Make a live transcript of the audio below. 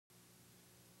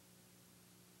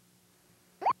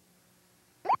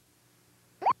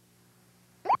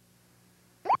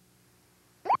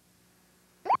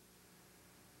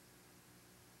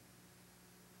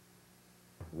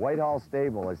Whitehall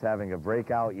Stable is having a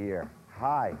breakout year.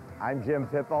 Hi, I'm Jim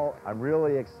Pippo. I'm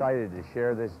really excited to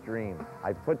share this dream.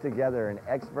 I've put together an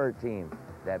expert team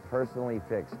that personally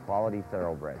picks quality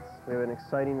thoroughbreds. We have an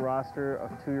exciting roster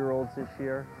of 2-year-olds this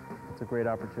year. It's a great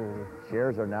opportunity.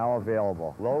 Shares are now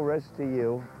available. Low risk to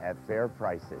you at fair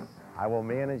prices. I will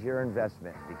manage your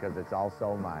investment because it's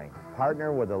also mine.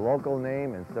 Partner with a local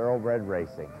name in thoroughbred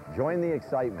racing. Join the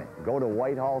excitement. Go to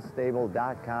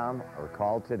whitehallstable.com or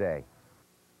call today.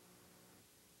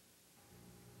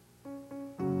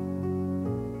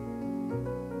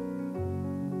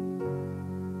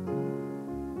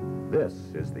 This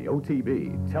is the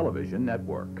OTB Television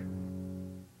Network.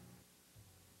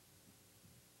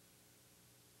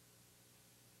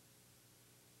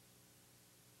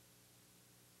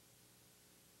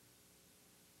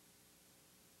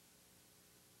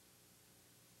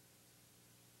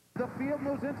 The field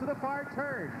moves into the far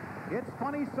turn. It's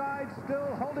Funny Side still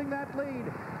holding that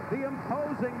lead. The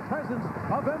imposing presence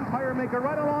of Empire Maker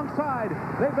right alongside.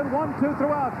 They've been 1-2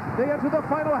 throughout. They enter the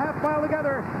final half mile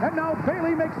together. And now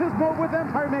Bailey makes his move with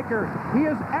Empire Maker. He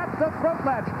is at the front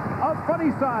latch of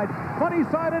Funny Side. Funny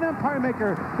Side and Empire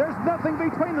Maker. There's nothing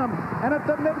between them. And at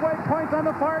the midway point on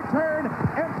the far turn,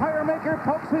 Empire Maker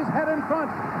pokes his head in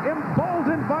front.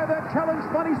 Emboldened by that challenge,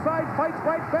 Funny Side fights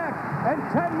right back. And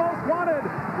 10 Most Wanted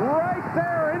right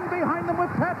there in behind them with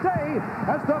Pat Day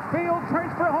as the field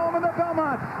turns for home in the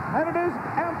Belmont. And it is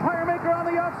Empire Maker on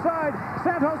the outside.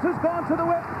 Santos has gone to the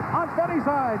whip on Funny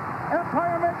Side.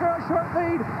 Empire Maker a short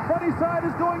lead. Funny Side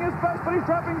is doing his best, but he's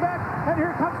dropping back. And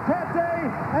here comes Pat Day,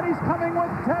 and he's coming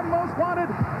with 10 Most Wanted.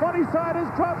 Funny Side has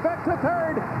dropped back to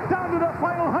third, down to the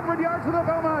final 100 yards of the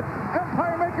Belmont.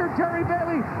 Empire Maker Jerry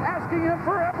Bailey asking him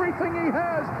for everything he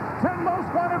has. 10 Most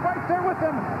Wanted right there with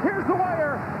him. Here's the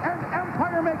wire, and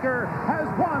Empire Maker has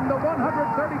won the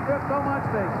 135th Belmont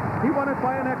Stakes. He won it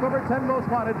by a neck over 10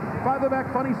 Most Wanted. Farther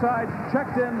back, Funny Side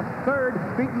checked in third,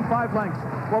 beaten 5 lengths.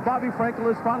 Well, Bobby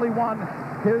Frankel has finally won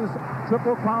his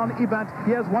Triple Crown event.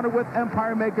 He has won it with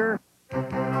Empire Maker.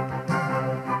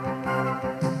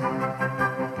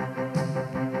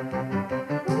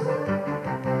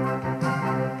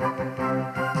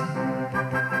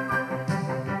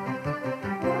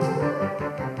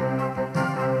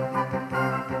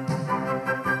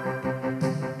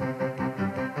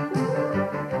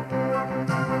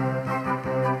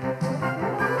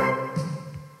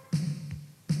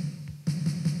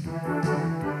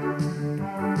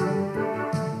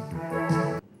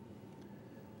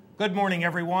 Good morning,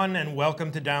 everyone, and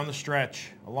welcome to Down the Stretch.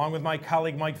 Along with my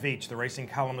colleague Mike VIETCH, the racing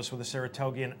columnist with the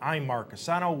Saratogian, I'm Mark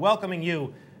CUSANO, welcoming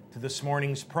you to this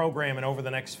morning's program. And over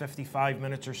the next 55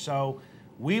 minutes or so,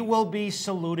 we will be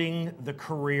saluting the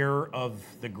career of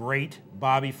the great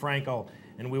Bobby Frankel.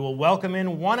 And we will welcome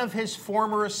in one of his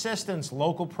former assistants,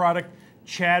 local product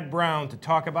Chad Brown, to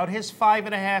talk about his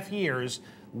 5.5 years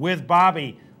with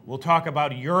Bobby. We'll talk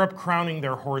about Europe crowning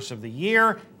their horse of the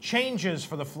year, changes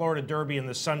for the Florida Derby and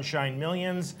the Sunshine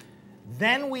Millions.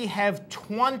 Then we have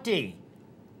 20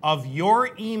 of your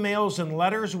emails and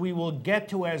letters. We will get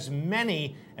to as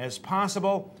many as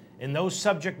possible, and those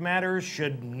subject matters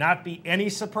should not be any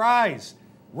surprise.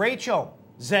 Rachel,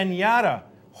 Zenyatta,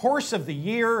 Horse of the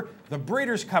Year, the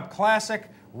Breeders' Cup Classic,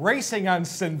 racing on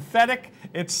synthetic,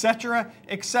 etc.,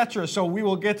 etc. So we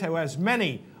will get to as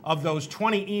many of those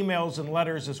 20 emails and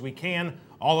letters as we can.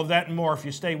 All of that and more if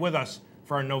you stay with us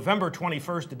for our November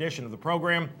 21st edition of the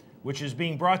program, which is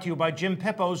being brought to you by Jim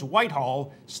Pippo's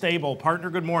Whitehall Stable.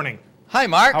 Partner, good morning. Hi,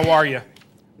 Mark. How are you?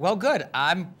 Well, good.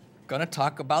 I'm going to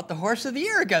talk about the Horse of the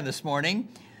Year again this morning.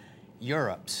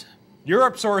 Europe's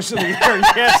Horse of the Year,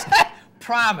 yes.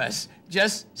 Promise.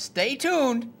 Just stay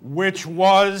tuned. Which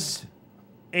was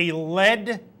a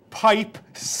lead pipe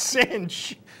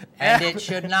cinch. And it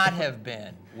should not have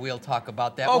been. We'll talk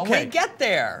about that when we get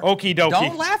there. Okie dokie.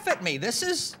 Don't laugh at me.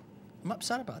 I'm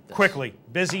upset about this. Quickly,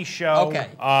 busy show.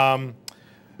 Okay.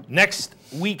 Next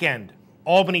weekend,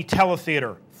 Albany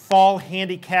Teletheater, Fall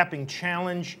Handicapping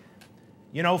Challenge.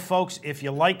 You know, folks, if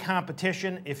you like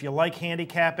competition, if you like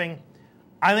handicapping,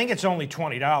 I think it's only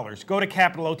 $20. Go to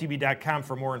capitalotb.com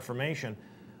for more information.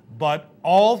 But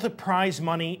all the prize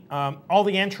money, all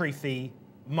the entry fee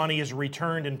money is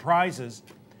returned in prizes.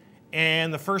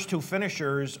 And the first 2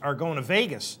 finishers are going to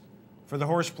Vegas for the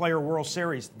Horse Player World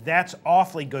Series. That's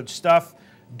awfully good stuff.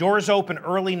 Doors open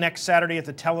early next Saturday at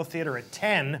the Teletheater at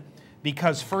 10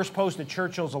 because first post at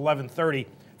Churchill's 11:30.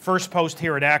 First post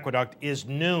here at Aqueduct is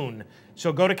noon.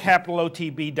 So go to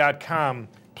capitalotb.com,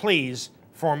 please,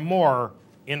 for more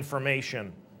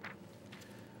information.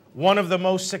 One of the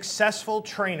most successful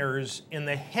trainers in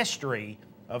the history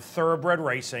of thoroughbred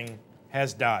racing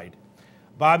has died.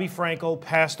 Bobby Frankel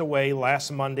passed away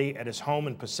last Monday at his home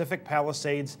in Pacific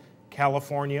Palisades,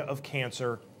 California, of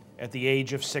cancer at the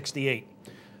age of 68.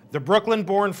 The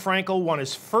Brooklyn-born Frankel won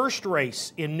his first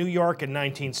race in New York in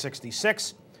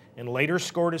 1966 and later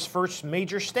scored his first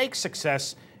major stakes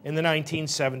success in the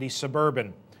 1970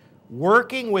 Suburban.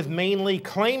 Working with mainly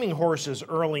claiming horses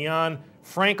early on,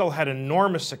 Frankel had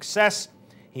enormous success.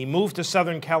 He moved to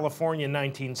Southern California in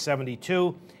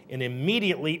 1972 and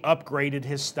immediately upgraded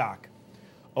his stock.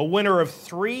 A winner of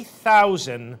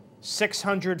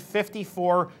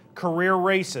 3,654 career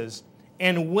races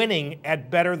and winning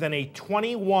at better than a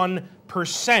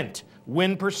 21%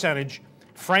 win percentage,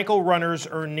 Frankel runners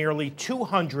earn nearly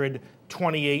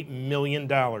 $228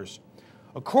 million.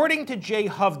 According to Jay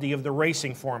Hovde of the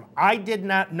Racing Form, I did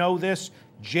not know this,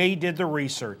 Jay did the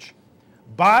research.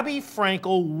 Bobby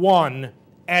Frankel won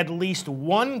at least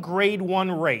one Grade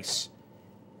 1 race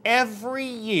every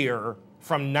year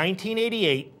from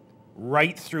 1988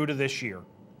 right through to this year.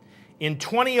 In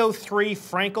 2003,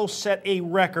 Frankel set a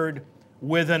record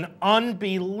with an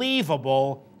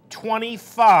unbelievable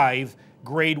 25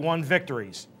 Grade 1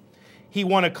 victories. He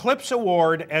won Eclipse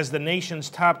Award as the nation's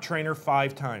top trainer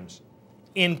 5 times,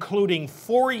 including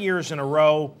 4 years in a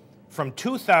row from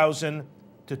 2000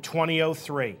 to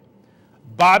 2003.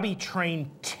 Bobby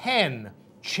trained 10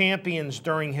 champions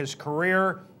during his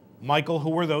career. Michael,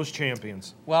 who were those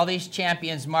champions? Well, these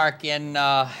champions, Mark, in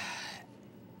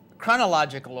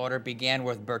chronological order, began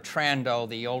with Bertrando,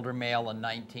 the older male in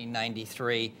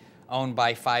 1993, owned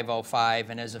by 505.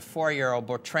 And as a 4-year-old,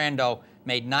 Bertrando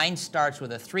made 9 starts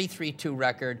with a 3.32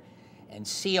 record and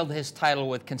sealed his title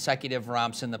with consecutive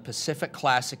romps in the Pacific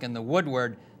Classic and the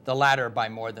Woodward, the latter by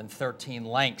more than 13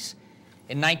 lengths.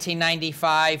 In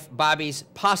 1995, Bobby's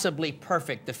Possibly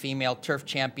Perfect, the female turf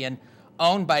champion,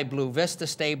 owned by Blue Vista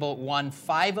Stable, won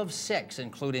 5 of 6,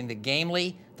 including the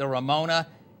Gamely, the Ramona,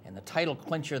 and the title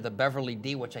clincher, the Beverly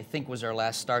D, which I think was her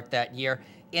last start that year.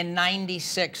 In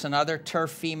 96, another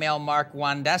turf female, Mark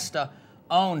Wandesta,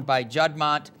 owned by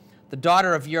Juddmonte, the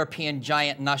daughter of European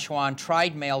giant Nashwan,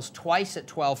 tried males twice at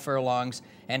 12 furlongs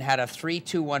and had a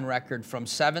 3-2-1 record from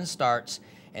 7 starts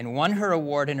and won her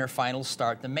award in her final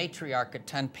start, the matriarch at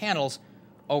 10 panels,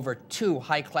 over 2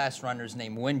 high-class runners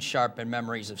named Wind Sharp and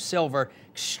Memories of Silver.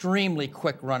 Extremely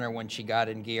quick runner when she got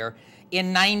in gear.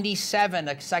 In 97,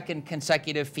 a second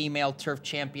consecutive female turf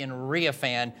champion, Rhea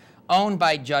Fan, owned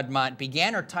by Juddmonte,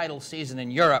 began her title season in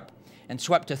Europe and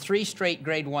swept to 3 straight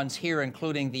Grade 1s here,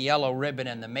 including the Yellow Ribbon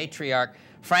and the Matriarch.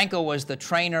 Frankel was the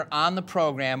trainer on the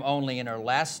program only in her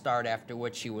last start, after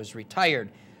which she was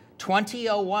retired.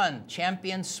 2001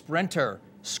 champion sprinter,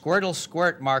 Squirtle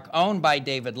Squirt, Mark, owned by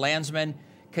David Landsman,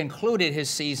 concluded his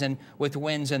season with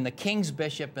wins in the King's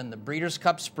Bishop and the Breeders'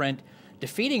 Cup Sprint,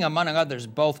 defeating, among others,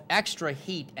 both Extra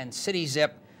Heat and City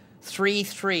Zip,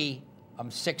 3-3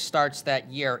 6 starts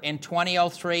that year. In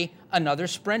 2003, another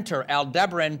sprinter,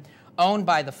 Aldebaran, owned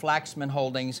by the Flaxman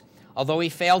Holdings. Although he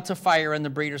failed to fire in the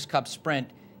Breeders' Cup Sprint,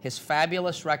 his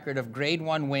fabulous record of Grade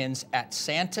 1 wins at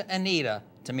Santa Anita,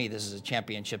 to me this is a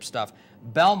championship stuff,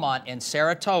 Belmont and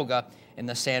Saratoga in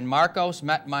the San Marcos,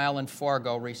 Met Mile, and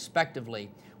Forgo, respectively,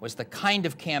 was the kind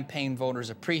of campaign voters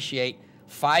appreciate.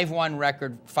 5-1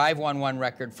 record, 5-1-1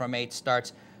 record from 8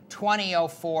 starts.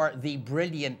 2004, the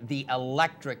brilliant, the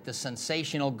electric, the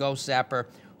sensational Ghost Zapper,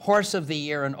 Horse of the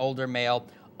Year and older male,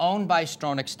 owned by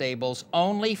Stronach Stables,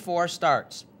 only 4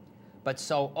 starts, but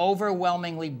so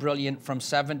overwhelmingly brilliant from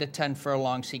 7 to 10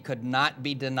 furlongs he could not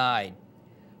be denied.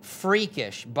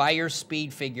 Freakish Beyer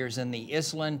speed figures in the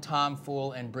Island, Tom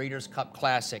Fool, and Breeders' Cup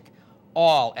Classic,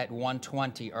 all at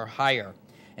 120 or higher.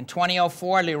 In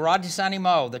 2004, Leroy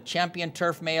Desanimo, the champion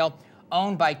turf male,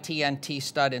 owned by TNT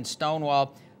Stud in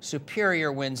Stonewall,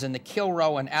 superior wins in the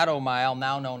Kilroe and Addo Mile,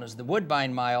 now known as the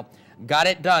Woodbine Mile, got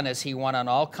it done as he won on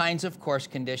all kinds of course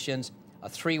conditions, a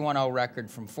 3-1-0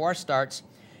 record from 4 starts.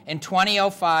 In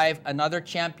 2005, another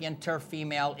champion turf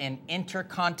female in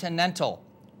Intercontinental,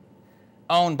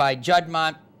 owned by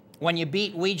Juddmonte. When you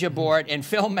beat Ouija Board and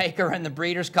Filmmaker and the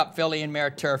Breeders' Cup Filly and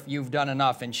Mare Turf, you've done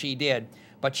enough, and she did.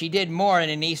 But she did more in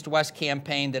an East-West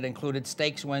campaign that included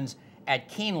stakes wins at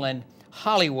Keeneland,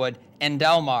 Hollywood, and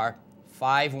Del Mar,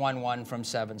 5-1-1 from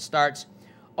 7 starts.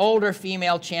 Older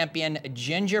female champion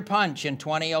Ginger Punch in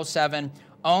 2007,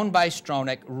 owned by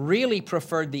Stronach, really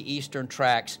preferred the eastern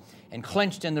tracks and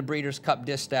clinched in the Breeders' Cup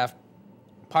Distaff,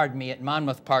 at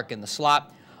Monmouth Park in the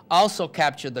slot. Also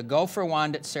captured the Gopher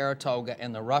Wand at Saratoga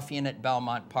and the Ruffian at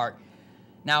Belmont Park.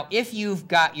 Now, if you've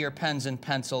got your pens and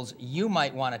pencils, you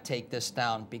might want to take this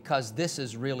down because this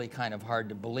is really kind of hard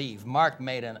to believe. Mark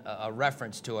made a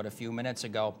reference to it a few minutes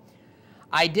ago.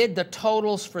 I did the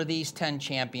totals for these 10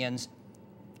 champions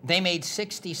They made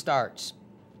 60 starts.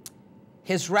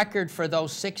 His record for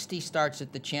those 60 starts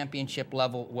at the championship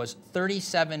level was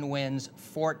 37 wins,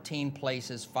 14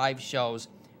 places, 5 shows.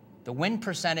 The win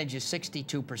percentage is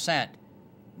 62%.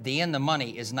 The in the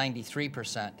money is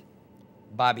 93%.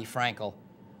 Bobby Frankel.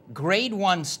 Grade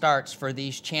 1 starts for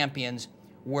these champions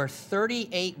were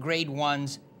 38 grade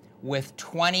 1s with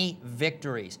 20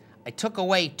 victories. I took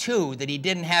away 2 that he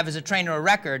didn't have as a trainer a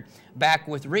record back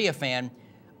with Riafan.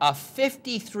 A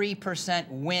 53%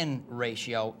 win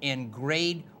ratio in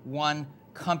grade 1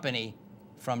 company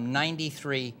from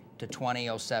 93 to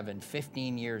 2007,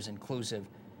 15 years inclusive.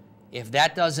 If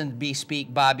that doesn't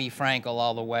bespeak Bobby Frankel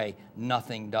all the way,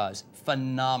 nothing does.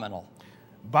 Phenomenal.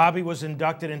 Bobby was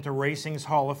inducted into Racing's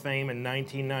Hall of Fame in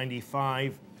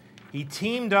 1995. He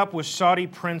teamed up with Saudi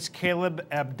Prince Caleb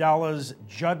Abdallah's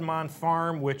Juddmonte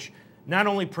farm, which not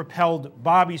only propelled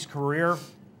Bobby's career,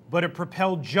 but it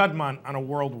propelled Juddmonte on a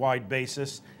worldwide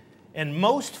basis. And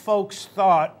most folks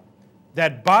thought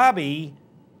that Bobby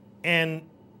and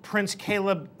Prince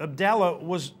Caleb Abdallah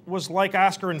was like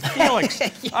Oscar and Felix.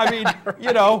 Yeah, I mean, right.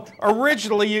 You know,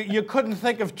 originally you couldn't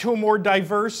think of 2 more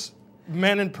diverse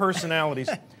men and personalities.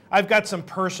 I've got some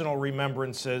personal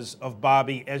remembrances of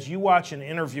Bobby as you watch an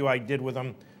interview I did with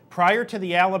him prior to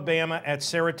the Alabama at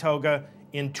Saratoga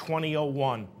in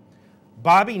 2001.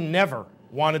 Bobby never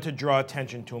wanted to draw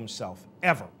attention to himself,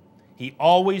 ever. He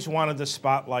always wanted the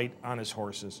spotlight on his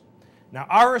horses. Now,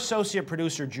 our associate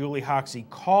producer, Julie Hoxie,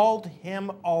 called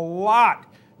him a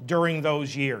lot during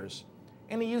those years.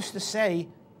 And he used to say,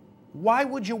 "Why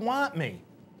would you want me?"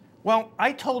 Well,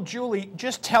 I told Julie,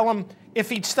 just tell him if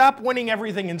he'd stop winning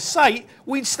everything in sight,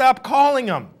 we'd stop calling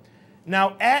him.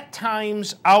 Now, at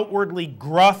times, outwardly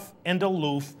gruff and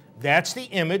aloof, that's the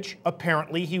image,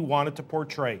 apparently, he wanted to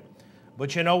portray.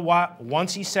 But you know what?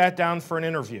 Once he sat down for an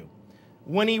interview,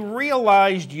 when he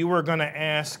realized you were going to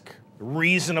ask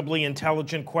reasonably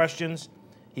intelligent questions,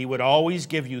 he would always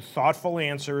give you thoughtful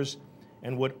answers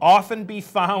and would often be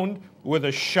found with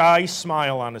a shy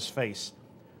smile on his face.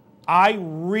 I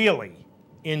really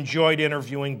enjoyed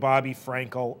interviewing Bobby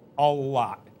Frankel a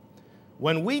lot.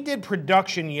 When we did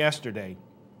production yesterday,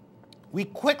 we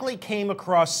quickly came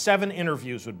across 7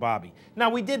 interviews with Bobby.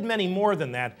 Now, we did many more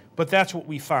than that, but that's what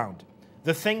we found.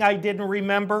 The thing I didn't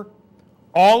remember,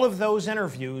 all of those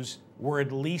interviews were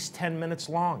at least 10 minutes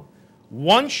long.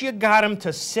 Once you got him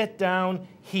to sit down,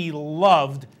 he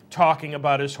loved talking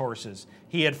about his horses.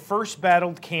 He had first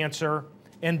battled cancer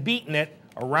and beaten it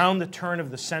around the turn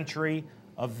of the century.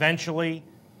 Eventually,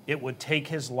 it would take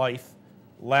his life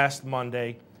last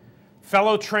Monday.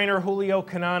 Fellow trainer Julio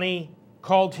Canani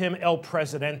called him El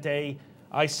Presidente.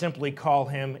 I simply call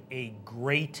him a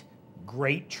great,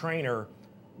 great trainer.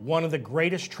 One of the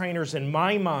greatest trainers in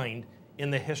my mind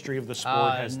in the history of the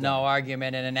sport has done. No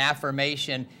argument. And an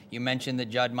affirmation, you mentioned the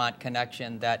Juddmonte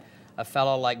connection, that a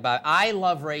fellow like Bob. I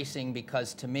love racing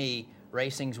because, to me,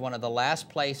 racing's one of the last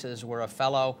places where a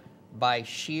fellow, by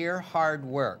sheer hard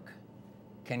work,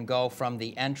 can go from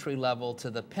the entry level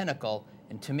to the pinnacle.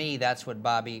 And to me, that's what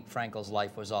Bobby Frankel's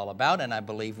life was all about. And I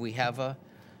believe we have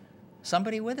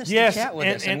somebody with us to chat with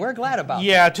us, and we're glad about that.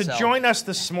 Yeah, to join us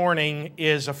this morning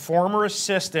is a former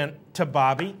assistant to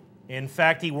Bobby. In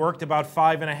fact, he worked about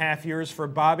 5.5 years for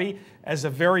Bobby as a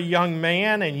very young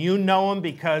man, and you know him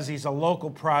because he's a local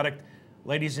product.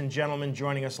 Ladies and gentlemen,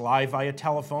 joining us live via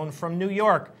telephone from New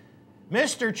York,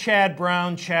 Mr. Chad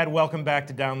Brown. Chad, welcome back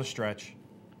to Down the Stretch.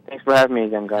 Thanks for having me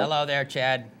again, guys. Hello there,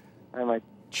 Chad. Hi, Mike.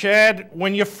 Chad,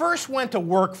 when you first went to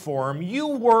work for him, you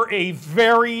were a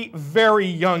very, very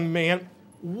young man.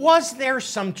 Was there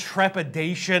some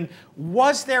trepidation?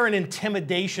 Was there an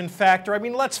intimidation factor? I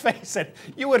mean, let's face it,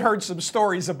 you had heard some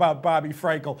stories about Bobby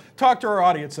Frankel. Talk to our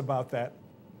audience about that.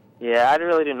 Yeah, I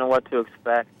really didn't know what to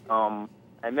expect.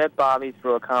 I met Bobby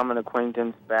through a common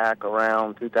acquaintance back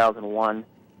around 2001,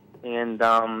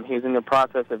 and he was in the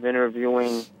process of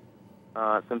interviewing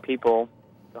some people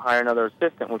to hire another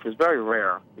assistant, which was very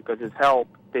rare because his help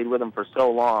stayed with him for so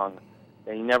long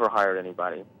that he never hired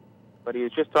anybody. But he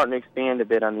was just starting to expand a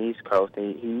bit on the East Coast,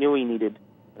 and he knew he needed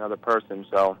another person,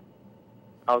 so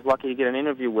I was lucky to get an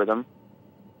interview with him.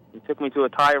 He took me to a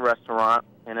Thai restaurant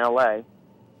in L.A.,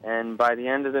 and by the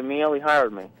end of the meal, he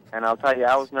hired me. And I'll tell you,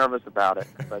 I was nervous about it,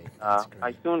 but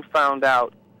I soon found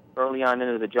out early on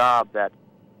into the job that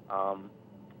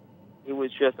he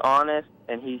was just honest,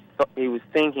 and he was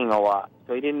thinking a lot.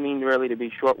 So he didn't mean really to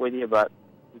be short with you, but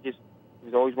he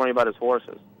was always worrying about his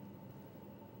horses.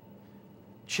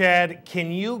 Chad,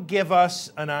 can you give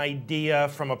us an idea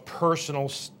from a personal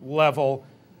level?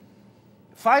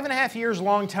 5.5 years,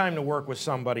 long time to work with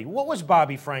somebody. What was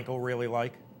Bobby Frankel really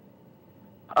like?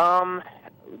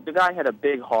 the guy had a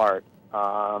big heart.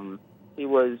 He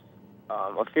was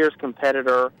a fierce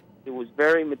competitor. He was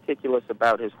very meticulous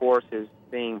about his horses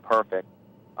being perfect.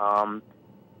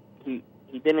 He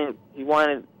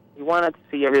wanted to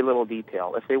see every little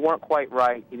detail. If they weren't quite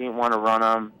right, he didn't want to run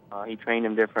them. He trained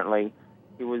them differently.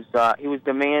 He was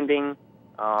demanding.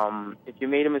 If you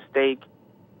made a mistake,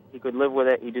 he could live with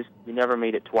it. He never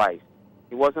made it twice.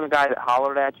 He wasn't a guy that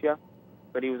hollered at you,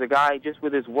 but he was a guy, just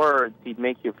with his words, he'd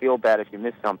make you feel bad if you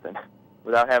missed something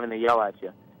without having to yell at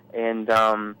you. And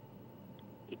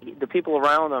the people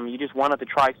around him, you just wanted to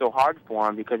try so hard for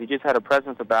him because he just had a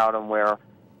presence about him where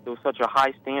there was such a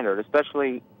high standard,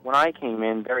 especially when I came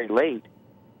in very late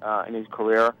in his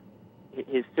career.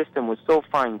 His system was so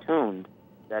fine-tuned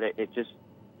that you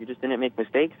just didn't make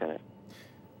mistakes in it.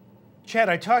 Chad,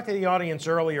 I talked to the audience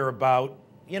earlier about,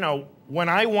 when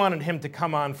I wanted him to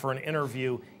come on for an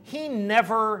interview, he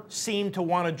never seemed to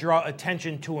want to draw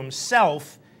attention to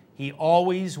himself. He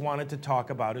always wanted to talk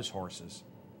about his horses.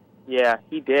 Yeah,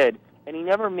 he did. And he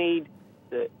never made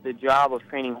the job of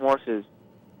training horses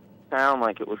sound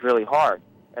like it was really hard.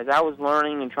 As I was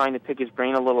learning and trying to pick his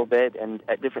brain a little bit, and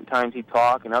at different times he'd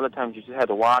talk, and other times you just had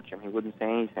to watch him. He wouldn't say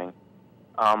anything.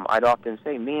 I'd often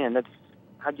say, man,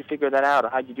 how'd you figure that out, or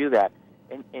how'd you do that?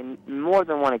 And more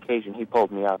than one occasion, he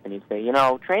pulled me up and he'd say,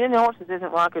 training the horses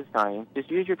isn't rocket science. Just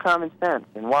use your common sense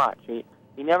and watch. He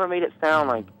never made it sound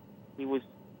like he was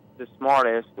the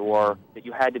smartest or that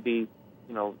you had to be,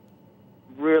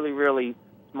 really, really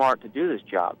smart to do this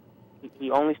job.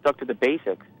 He only stuck to the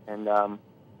basics,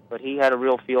 but he had a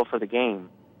real feel for the game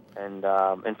and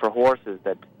for horses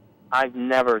that I've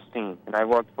never seen. And I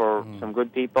worked for some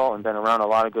good people and been around a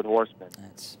lot of good horsemen.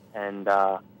 And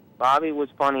Bobby was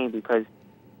funny because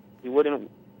he wouldn't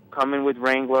come in with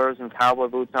Wranglers and cowboy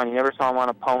boots on. You never saw him on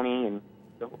a pony,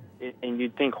 and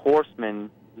you'd think horsemen,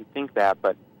 you'd think that,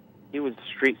 but he was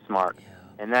street smart,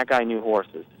 and that guy knew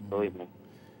horses, believe me.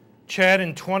 Chad,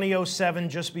 in 2007,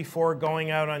 just before going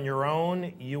out on your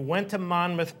own, you went to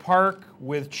Monmouth Park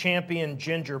with champion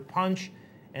Ginger Punch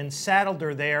and saddled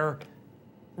her there.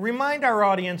 Remind our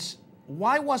audience,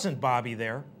 why wasn't Bobby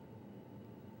there?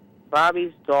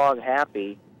 Bobby's dog,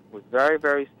 Happy, was very,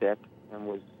 very sick and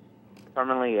was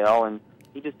terminally ill, and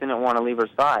he just didn't want to leave her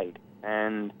side.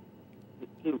 And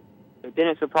it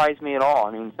didn't surprise me at all.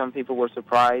 I mean, some people were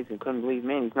surprised and couldn't believe,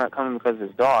 man, he's not coming because of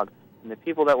his dog. And the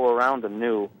people that were around him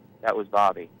knew that was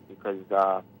Bobby because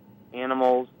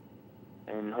animals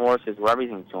and horses were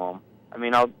everything to him. I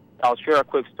mean, I'll share a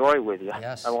quick story with you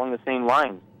along the same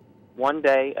lines. One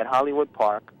day at Hollywood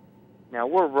Park, now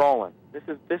we're rolling. This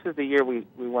is the year we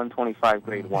won 25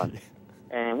 Grade 1.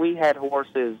 And we had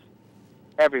horses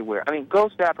everywhere. I mean,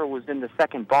 Ghost Dapper was in the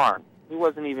second barn. He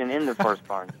wasn't even in the first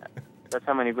barn yet. That's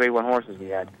how many Grade 1 horses we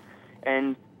had.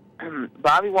 And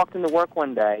Bobby walked into work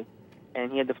one day,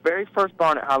 and he had the very first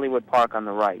barn at Hollywood Park on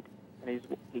the right. And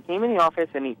he came in the office,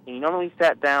 and he normally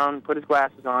sat down, put his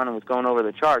glasses on, and was going over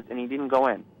the charts, and he didn't go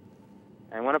in.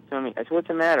 And I went up to him, I said, what's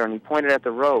the matter? And he pointed at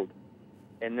the road,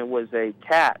 and there was a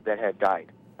cat that had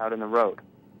died out in the road.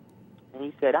 And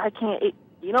he said,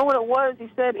 you know what it was? He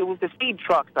said, it was the feed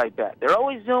trucks, I bet. They're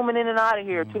always zooming in and out of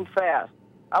here too fast.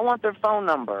 I want their phone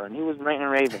number. And he was ranting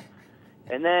and raving.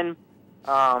 And then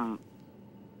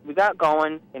we got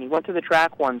going, and he went to the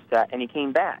track one set, and he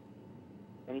came back.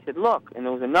 And he said, look, and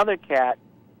there was another cat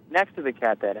next to the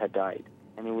cat that had died.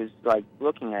 And he was, like,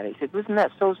 looking at it. He said, isn't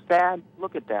that so sad?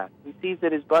 Look at that. He sees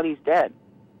that his buddy's dead.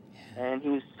 And he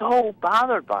was so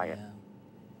bothered by it.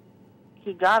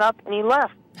 He got up and he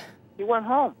left. He went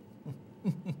home.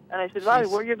 And I said, Bobby,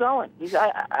 where are you going? He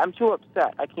said, I'm too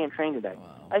upset. I can't train today.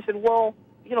 Wow. I said, well,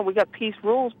 we got Peace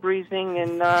Rules breezing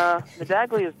and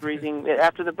Medaglia's breezing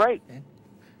after the break.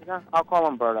 He said, I'll call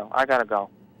Umberto. I got to go.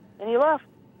 And he left.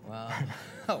 Wow.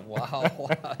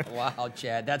 Wow,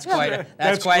 Chad. That's quite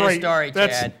a story,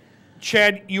 Chad.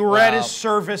 Chad, you were at his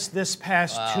service this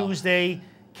past Tuesday.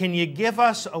 Can you give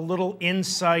us a little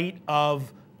insight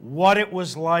of what it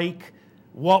was like,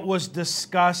 what was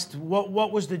discussed,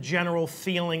 what was the general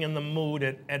feeling and the mood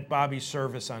at Bobby's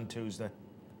service on Tuesday?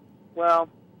 Well,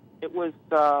 it was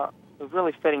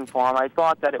really fitting for him. I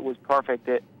thought that it was perfect.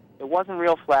 It wasn't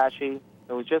real flashy.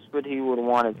 It was just what he would have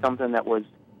wanted, something that was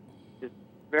just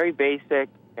very basic,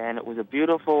 and it was a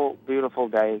beautiful, beautiful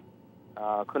day.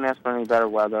 Couldn't ask for any better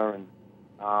weather, and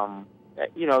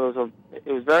it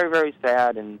was very, very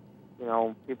sad, and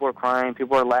people were crying,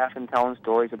 people were laughing, telling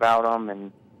stories about him,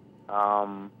 and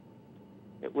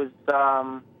it was.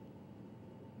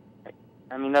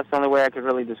 I mean, that's the only way I could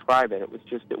really describe it.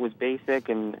 It was basic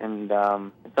and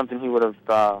something he would have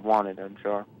wanted, I'm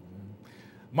sure.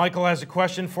 Michael has a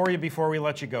question for you before we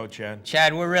let you go, Chad.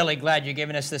 Chad, we're really glad you're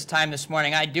giving us this time this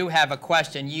morning. I do have a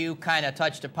question. You kind of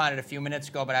touched upon it a few minutes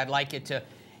ago, but I'd like you to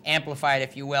amplify it,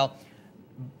 if you will.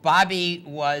 Bobby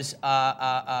was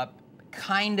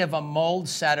kind of a mold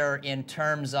setter in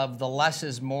terms of the less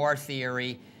is more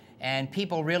theory, and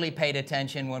people really paid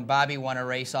attention when Bobby won a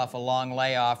race off a long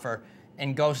layoff, or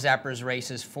in Ghost Zapper's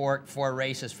races, four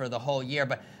races for the whole year.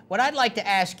 But what I'd like to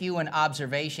ask you an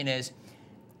observation is,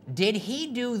 did he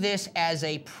do this as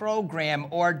a program,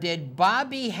 or did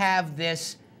Bobby have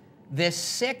this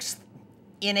sixth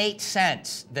innate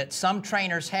sense that some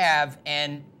trainers have,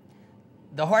 and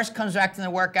the horse comes back from the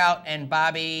workout and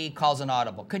Bobby calls an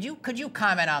audible? Could you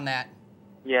comment on that?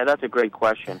 Yeah, that's a great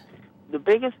question. The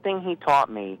biggest thing he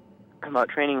taught me about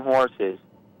training horses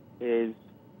is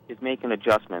making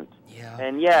adjustments. Yeah.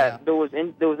 And there was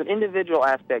an individual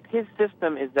aspect. His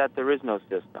system is that there is no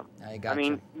system. I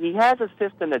mean, he has a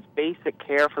system that's basic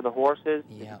care for the horses,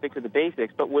 to stick to the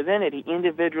basics, but within it, he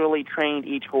individually trained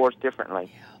each horse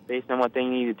differently based on what they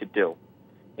needed to do.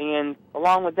 And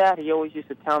along with that, he always used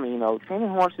to tell me, you know, training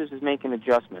horses is making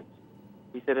adjustments.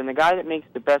 He said, and the guy that makes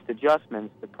the best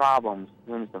adjustments, the problems,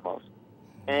 wins the most.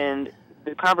 And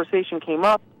the conversation came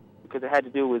up because it had to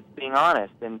do with being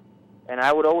honest, and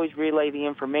I would always relay the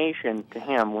information to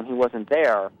him when he wasn't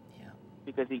there,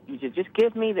 because he said, just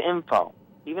give me the info.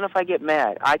 Even if I get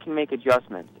mad, I can make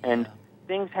adjustments. And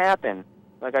things happen,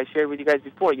 like I shared with you guys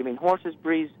before. I mean, horses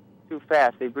breeze too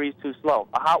fast, they breeze too slow.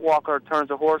 A hot walker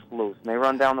turns a horse loose, and they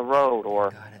run down the road.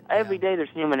 Or every day there's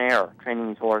human error training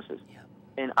these horses.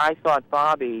 And I thought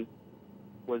Bobby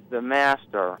was the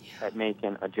master at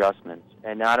making adjustments.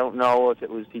 And I don't know if it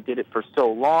was he did it for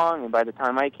so long, and by the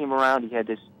time I came around, he had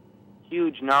this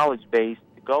huge knowledge base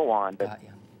to go on. But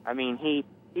I mean,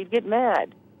 he'd get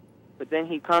mad, but then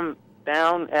he'd come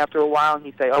down after a while and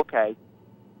he'd say, okay,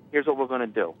 here's what we're going to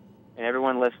do. And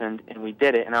everyone listened, and we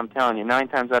did it. And I'm telling you, 9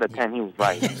 times out of 10, he was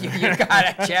right. You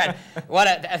got it, Chad. What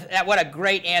a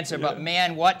great answer, but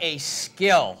man, what a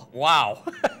skill. Wow.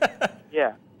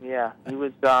 Yeah. He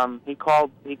was he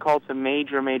called some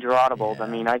major audibles. I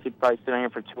mean, I could probably sit on here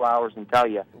for 2 hours and tell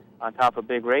you, on top of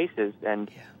big races, and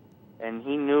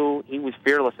he knew, he was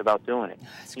fearless about doing it.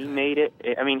 He made it.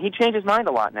 I mean, he changed his mind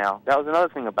a lot now. That was another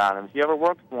thing about him. If you ever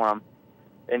worked for him,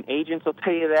 and agents will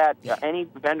tell you that, any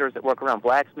vendors that work around,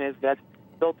 blacksmiths,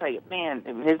 they'll tell you, man,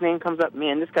 and his name comes up,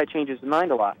 man, this guy changes his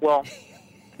mind a lot. Well,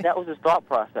 that was his thought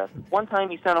process. One time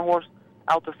he sent a horse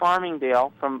out to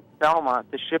Farmingdale from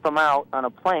Belmont to ship him out on a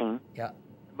plane.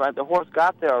 But the horse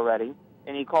got there already,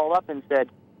 and he called up and said,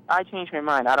 I changed my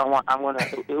mind.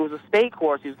 It was a stake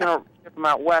horse. He was going to ship him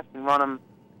out west and run him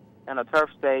on a turf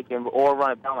stake or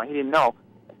run at Belmont. He didn't know.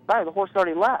 Sorry, the horse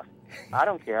already left. I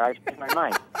don't care. I changed my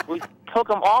mind. We took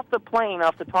him off the plane,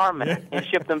 off the tarmac, and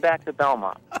shipped him back to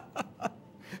Belmont.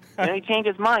 And he changed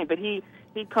his mind, but he'd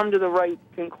come to the right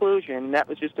conclusion, and that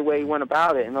was just the way he went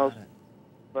about it. And those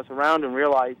of us around him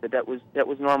realized that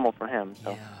was normal for him.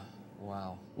 So. Yeah.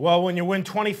 Wow. Well, when you win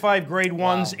 25 Grade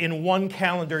 1s in one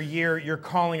calendar year, you're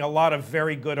calling a lot of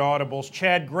very good audibles.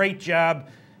 Chad, great job.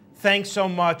 Thanks so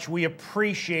much. We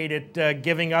appreciate it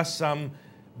giving us some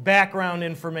background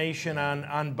information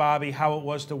on Bobby, how it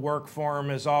was to work for him.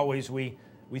 As always, we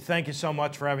thank you so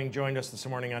much for having joined us this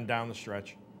morning on Down the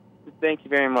Stretch. Thank you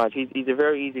very much. He's a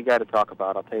very easy guy to talk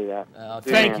about, I'll tell you that.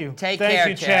 Thank you. Take care,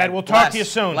 you, Chad. We'll talk to you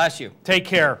soon. Bless you. Take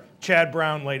care. Chad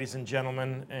Brown, ladies and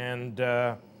gentlemen. And,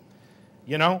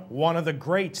 you know, one of the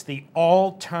greats, the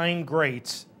all-time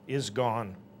greats, is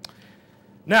gone.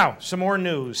 Now, some more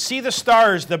news. See the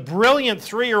Stars, the brilliant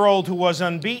 3-year-old who was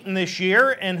unbeaten this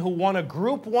year and who won a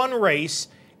Group 1 race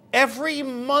every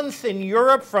month in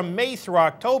Europe from May through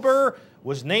October,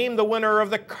 was named the winner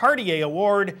of the Cartier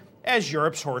Award as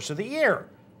Europe's Horse of the Year.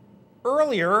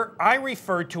 Earlier, I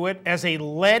referred to it as a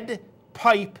lead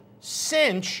pipe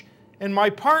cinch, and my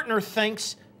partner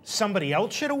thinks somebody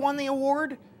else should have won the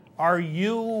award? Are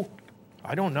you,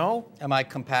 I don't know. Am I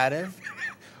combative?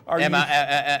 Am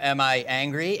I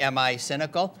angry? Am I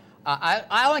cynical?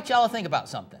 I want y'all to think about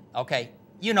something, okay?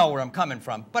 You know where I'm coming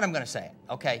from, but I'm going to say it,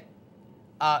 okay?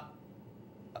 A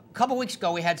couple weeks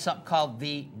ago, we had something called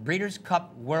the Breeders'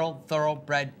 Cup World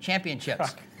Thoroughbred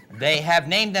Championships. They have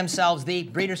named themselves the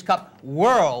Breeders' Cup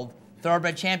World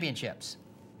Thoroughbred Championships.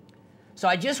 So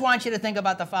I just want you to think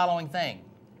about the following thing.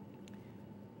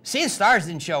 See the Stars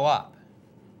didn't show up.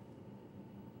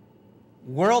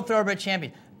 World Thoroughbred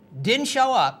Champion didn't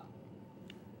show up.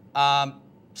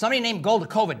 Somebody named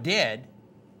Goldakova did.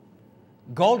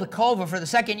 Goldakova, for the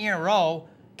second year in a row,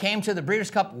 came to the Breeders'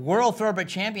 Cup World Thoroughbred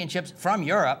Championships from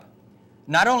Europe.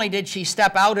 Not only did she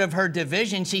step out of her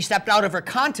division, she stepped out of her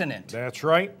continent. That's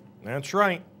right. That's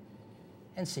right.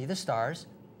 And see the stars,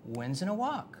 wins in a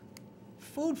walk.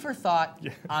 Food for thought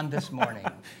on This Morning.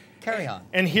 Carry on.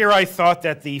 And here I thought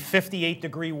that the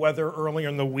 58-degree weather earlier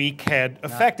in the week had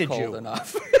affected Not you. cold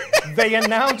enough. They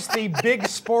announced the Big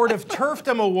Sport of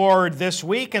Turfdom Award this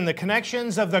week, and the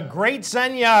connections of the great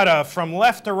Zenyatta from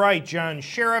left to right, John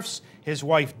Sheriffs, his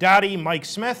wife Dottie, Mike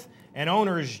Smith, and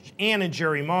owners Ann and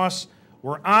Jerry Moss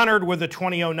were honored with the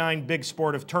 2009 Big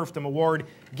Sport of Turfdom Award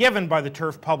given by the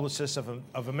Turf Publicists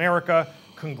of America.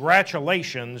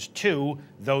 Congratulations to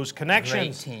those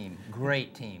connections. Great team.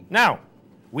 Great team. Now,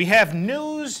 we have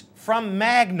news from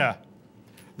Magna.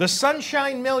 The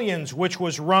Sunshine Millions, which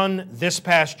was run this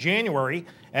past January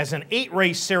as an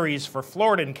 8-race series for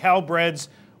Florida and Calbreds,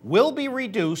 will be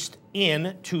reduced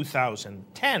in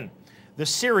 2010. The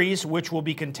series, which will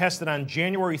be contested on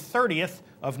January 30th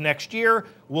of next year,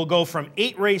 will go from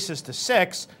 8 races to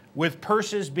 6, with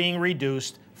purses being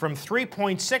reduced from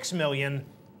 $3.6 million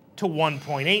to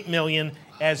 $1.8 million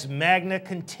as Magna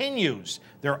continues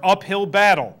their uphill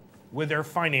battle with their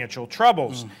financial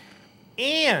troubles.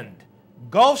 And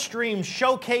Gulfstream's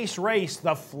showcase race,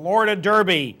 the Florida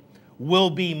Derby, will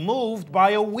be moved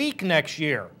by a week next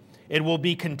year. It will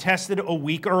be contested a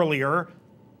week earlier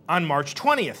on March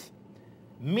 20th,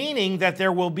 meaning that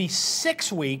there will be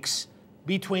 6 weeks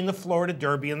between the Florida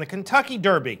Derby and the Kentucky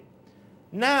Derby.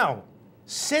 Now,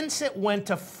 since it went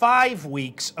to 5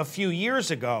 weeks a few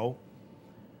years ago,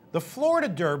 the Florida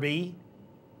Derby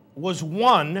was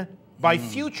won by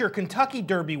future Kentucky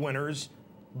Derby winners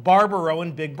Barbaro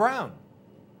and Big Brown,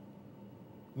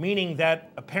 meaning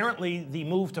that apparently the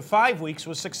move to 5 weeks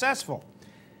was successful.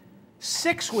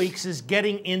 6 weeks is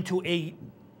getting into a,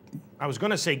 I was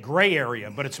going to say gray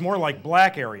area, but it's more like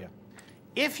black area.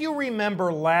 If you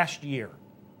remember last year,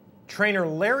 trainer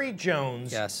Larry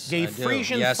Jones gave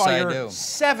Frisian Fire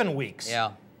 7 weeks.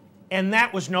 Yeah. And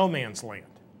that was no man's land.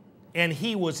 And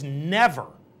he was never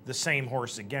the same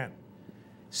horse again.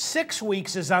 6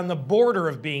 weeks is on the border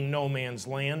of being no man's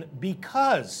land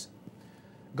because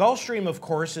Gulfstream, of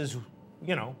course, is,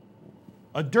 you know,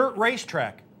 a dirt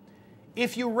racetrack.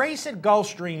 If you race at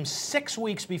Gulfstream 6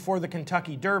 weeks before the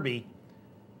Kentucky Derby,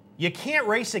 you can't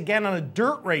race again on a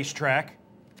dirt racetrack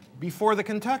before the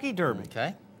Kentucky Derby.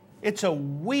 Okay. It's a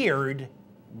weird,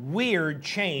 weird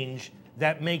change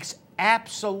that makes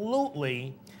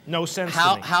absolutely no sense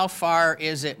to me. How far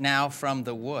is it now from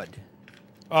the Wood?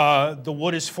 The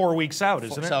Wood is 4 weeks out,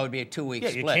 isn't it? So it would be a 2-week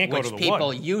split, you can't go which to the people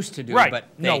Wood. used to do, Right. but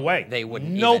No way. They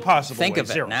wouldn't no even possible think way. of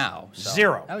it Zero. now. So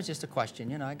Zero. That was just a question.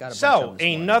 You know, I got a bunch of So, them this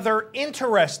morning. another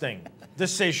interesting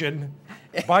decision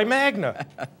by Magna.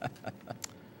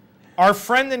 Our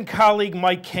friend and colleague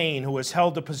Mike Kane, who has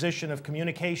held the position of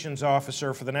communications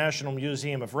officer for the National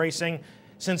Museum of Racing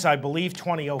since, I believe,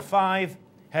 2005,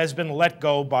 has been let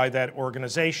go by that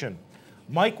organization.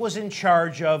 Mike was in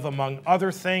charge of, among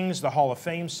other things, the Hall of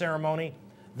Fame ceremony,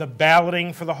 the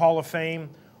balloting for the Hall of Fame,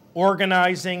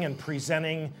 organizing and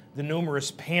presenting the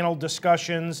numerous panel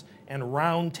discussions and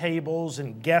round tables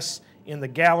and guests in the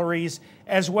galleries,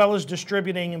 as well as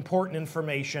distributing important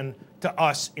information to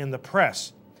us in the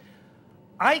press.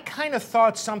 I kind of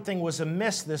thought something was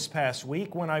amiss this past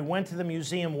week when I went to the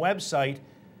museum website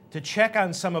to check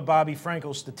on some of Bobby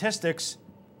Frankel's statistics,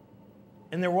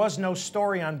 and there was no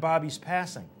story on Bobby's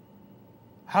passing.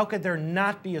 How could there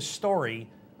not be a story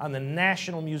on the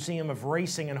National Museum of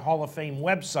Racing and Hall of Fame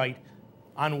website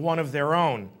on one of their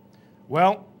own?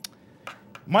 Well,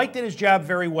 Mike did his job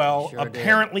very well. Sure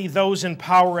Apparently, those in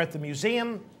power at the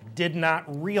museum did not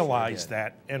realize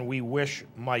that, and we wish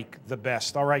Mike the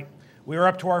best. All right, we are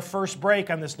up to our first break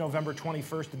on this November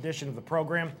 21st edition of the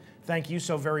program. Thank you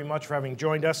so very much for having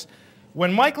joined us.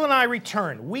 When Michael and I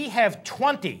return, we have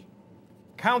 20,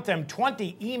 count them,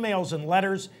 20 emails and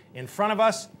letters in front of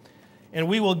us, and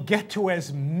we will get to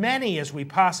as many as we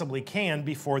possibly can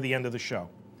before the end of the show.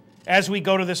 As we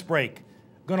go to this break,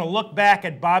 going to look back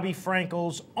at Bobby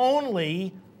Frankel's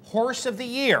only Horse of the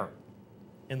Year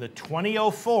in the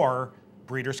 2004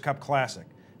 Breeders' Cup Classic.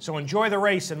 So enjoy the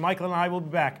race, and Michael and I will be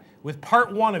back with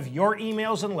part 1 of your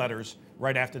emails and letters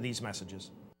right after these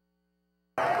messages.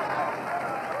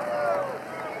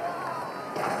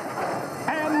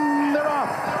 And they're off.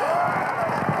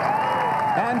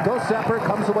 And Gosapper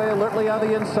comes away alertly on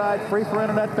the inside. Free for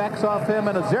Internet backs off him,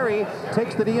 and Azeri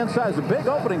takes the D inside. It's a big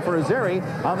opening for Azeri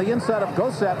on the inside of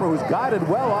Gosapper, who's guided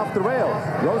well off the rail.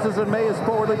 Roses and May is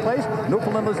forwardly placed.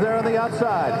 Newfoundland is there on the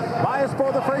outside. Bias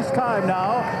for the first time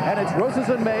now, and it's Roses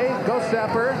and May,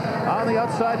 Gosapper on the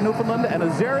outside, Newfoundland, and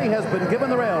Azeri has been given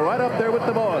the rail right up there with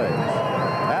the boys.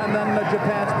 And And then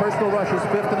Japan's Personal Rush is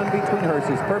 5th and in between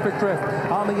horses. Perfect Drift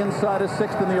on the inside is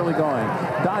 6th in the early going.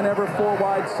 Dinever 4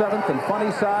 wide 7th, and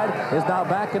Funny Side is now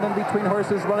back and in between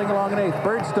horses running along in 8th.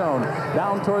 Birdstone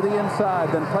down toward the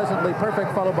inside, then Pleasantly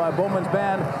Perfect followed by Bowman's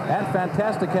Band and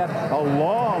Fantastic Cat a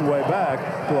long way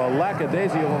back to a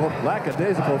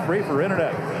lackadaisical free for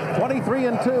Internet. 23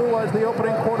 and 2 was the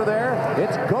opening quarter there.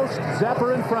 It's Ghost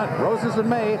Zapper in front. Roses and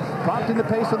May prompting the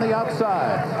pace on the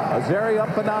outside. Azeri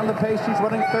up and down the pace. She's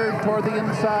running 3rd toward the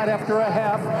inside after a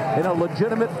half in a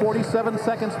legitimate 47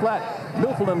 seconds flat.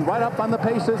 Newfoundland right up on the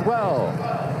pace as well.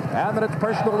 And then it's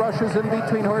Personal Rushes in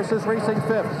between horses racing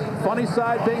 5th. Funny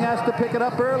Side being asked to pick it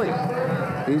up early.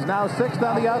 He's now 6th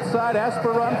on the outside.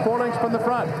 Asper Run 4 lengths from the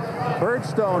front.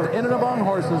 Birdstone in and among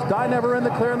horses. Dinever in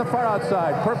the clear on the far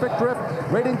outside. Perfect Drift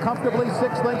rating comfortably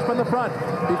 6 lengths from the front.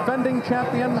 Defending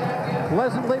champion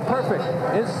Pleasantly Perfect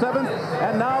is 7th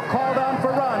and now called on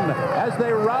for Run as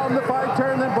they round the far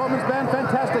turn. Then Bowman's Band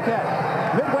Fantastic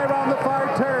Cat. Midway round the far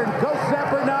turn. Ghost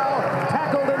Zapper now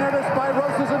tackled in earnest by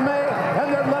Roses and May,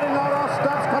 and they're letting out all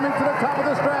stops coming to the top of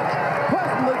the stretch.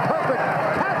 Pleasantly Perfect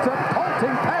cats up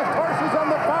pulsing past horses on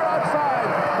the far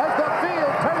outside as the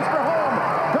field turns for home.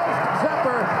 Ghost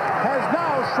Zapper has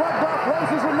now shrugged off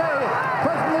Roses and May.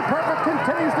 Pleasantly Perfect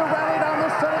continues to rally down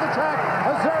the center of the track.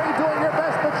 Azeri doing her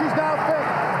best, but she's now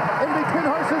 5th. In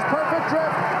between horses, Perfect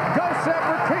Drift. Ghost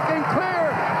Zapper kicking clear,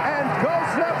 and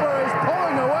Ghost Zapper is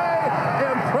pulling away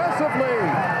impressively.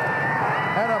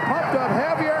 And a pumped up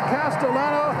Javier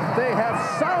Castellano. They have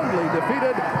soundly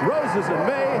defeated Roses and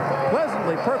May.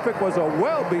 Pleasantly Perfect was a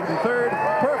well-beaten 3rd.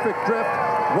 Perfect Drift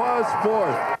was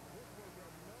 4th.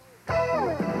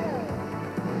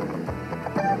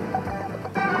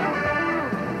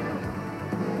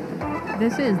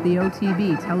 This is the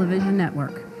OTB Television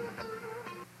Network.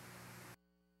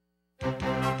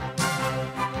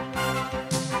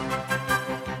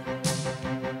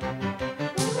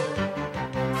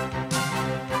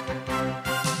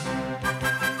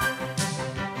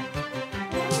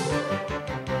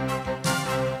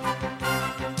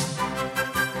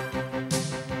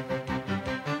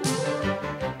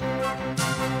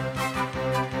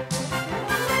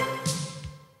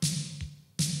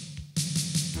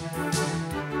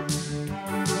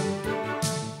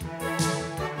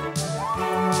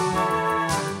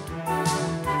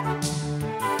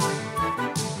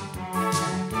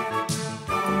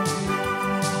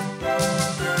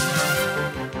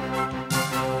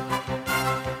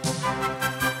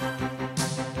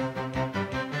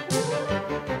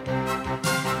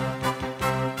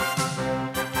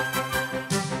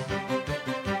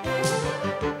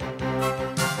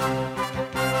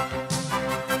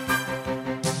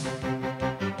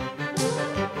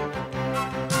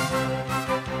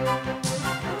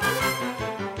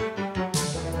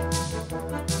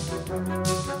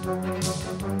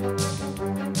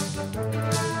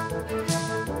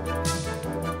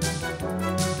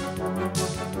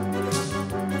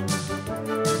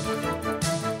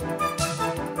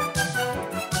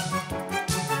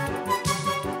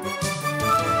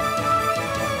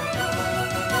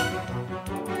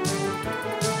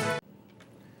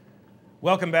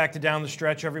 Welcome back to Down the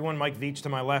Stretch, everyone. Mike Veach to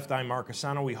my left. I'm Mark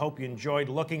CUSANO. We hope you enjoyed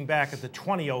looking back at the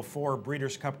 2004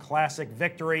 Breeders' Cup Classic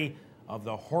victory of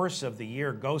the Horse of the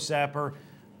Year, Ghost Zapper.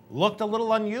 Looked a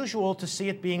little unusual to see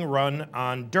it being run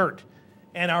on dirt.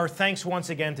 And our thanks once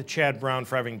again to Chad Brown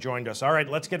for having joined us. All right,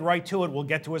 let's get right to it. We'll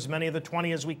get to as many of the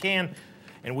 20 as we can.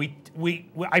 And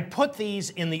I put these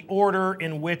in the order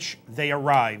in which they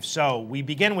arrive. So we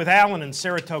begin with Alan in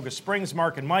Saratoga Springs,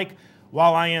 Mark and Mike.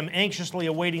 While I am anxiously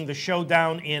awaiting the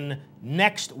showdown in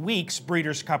next week's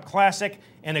Breeders' Cup Classic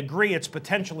and agree it's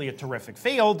potentially a terrific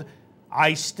field,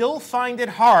 I still find it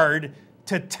hard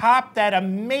to top that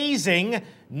amazing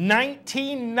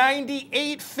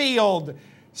 1998 field.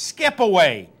 Skip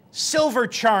Away, Silver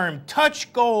Charm,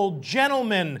 Touch Gold,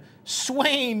 Gentleman,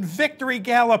 Swain, Victory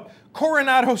Gallop,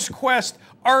 Coronado's Quest,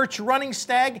 Arch, Running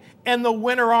Stag, and the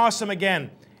winner Awesome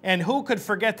Again. And who could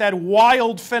forget that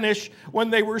wild finish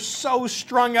when they were so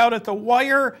strung out at the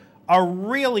wire? A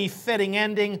really fitting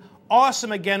ending.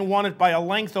 Awesome Again won it by a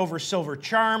length over Silver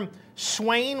Charm.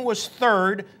 Swain was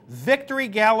 3rd, Victory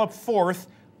Gallop 4th,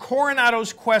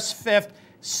 Coronado's Quest 5th,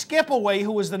 Skip Away,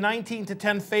 who was the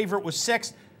 19-10 favorite, was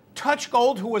 6th, Touch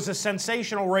Gold, who was a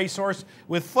sensational racehorse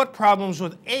with foot problems,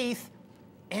 with 8th,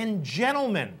 and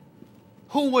Gentleman,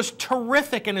 who was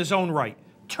terrific in his own right,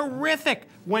 terrific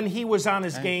when he was on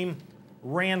his game,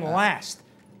 ran last.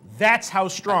 That's how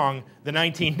strong the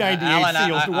 1998 Alan,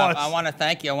 field was. I want to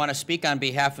thank you. I want to speak on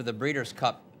behalf of the Breeders'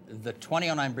 Cup. The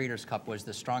 2009 Breeders' Cup was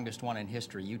the strongest one in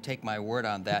history. You take my word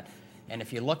on that. And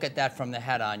if you look at that from the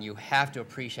head on, you have to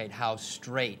appreciate how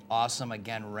straight Awesome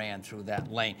again ran through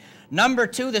that lane. Number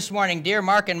 2 this morning, dear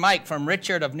Mark and Mike from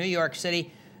Richard of New York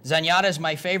City. Zenyatta is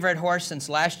my favorite horse since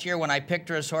last year when I picked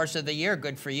her as Horse of the Year.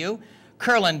 Good for you.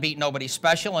 Curlin beat nobody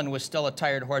special and was still a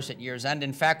tired horse at year's end.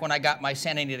 In fact, when I got my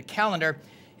Santa Anita calendar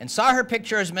and saw her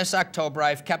picture as Miss October,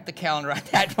 I've kept the calendar on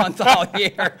that month all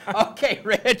year. Okay,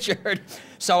 Richard.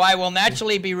 So I will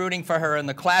naturally be rooting for her in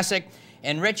the Classic.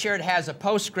 And Richard has a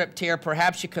postscript here.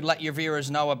 Perhaps you could let your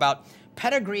viewers know about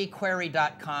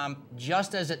pedigreequery.com.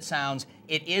 Just as it sounds,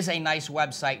 it is a nice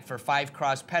website for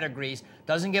 5-cross pedigrees.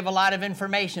 Doesn't give a lot of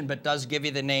information, but does give you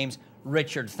the names.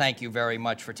 Richard, thank you very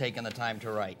much for taking the time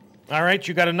to write. All right,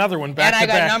 you got another one back to back.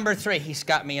 And I got number 3. He's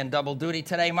got me in double duty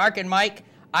today. Mark and Mike,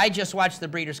 I just watched the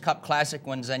Breeders' Cup Classic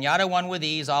when Zenyatta won with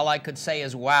ease. All I could say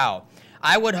is wow.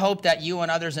 I would hope that you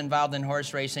and others involved in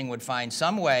horse racing would find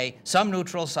some way, some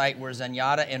neutral site where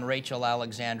Zenyatta and Rachel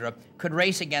Alexandra could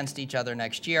race against each other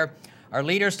next year. Our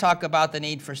leaders talk about the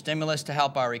need for stimulus to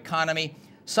help our economy.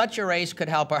 Such a race could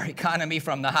help our economy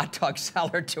from the hot dog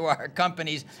seller to our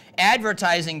companies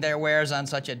advertising their wares on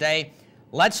such a day.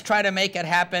 Let's try to make it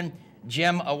happen.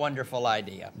 Jim, a wonderful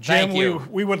idea. Jim, Thank you.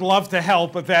 we would love to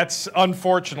help, but that's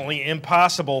unfortunately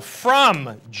impossible.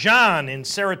 From John in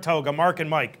Saratoga, Mark and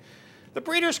Mike. The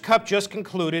Breeders' Cup just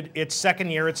concluded its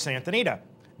second year at Santa Anita.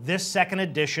 This second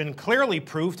edition clearly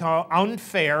proved how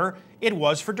unfair it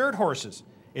was for dirt horses.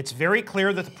 It's very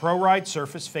clear that the pro ride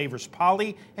surface favors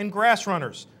poly and grass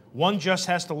runners. One just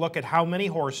has to look at how many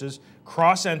horses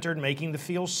cross-entered, making the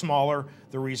field smaller.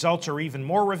 The results are even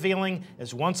more revealing,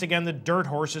 as once again the dirt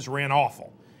horses ran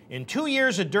awful. In 2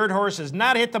 years, a dirt horse has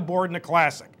not hit the board in a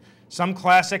Classic. Some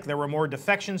Classic, there were more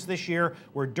defections this year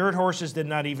where dirt horses did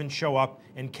not even show up,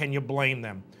 and can you blame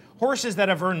them? Horses that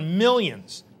have earned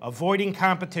millions avoiding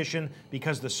competition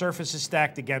because the surface is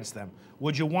stacked against them.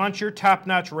 Would you want your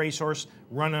top-notch racehorse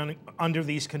run under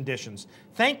these conditions?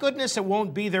 Thank goodness it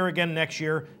won't be there again next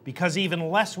year, because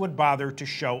even less would bother to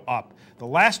show up. The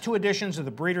last 2 editions of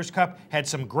the Breeders' Cup had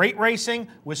some great racing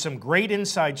with some great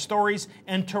inside stories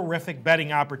and terrific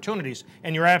betting opportunities.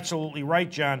 And you're absolutely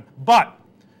right, John. But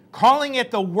calling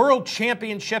it the World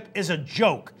Championship is a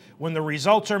joke when the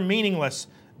results are meaningless.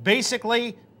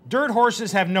 Basically, dirt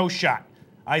horses have no shot.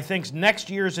 I think next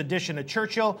year's edition of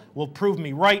Churchill will prove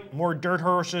me right. More dirt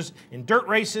horses in dirt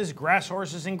races, grass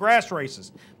horses in grass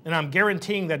races. And I'm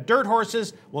guaranteeing that dirt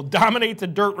horses will dominate the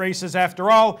dirt races after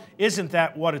all. Isn't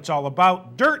that what it's all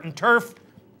about? Dirt and turf,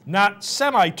 not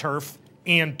semi-turf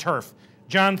and turf.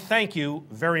 John, thank you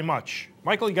very much.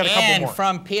 Michael, you got a couple more. And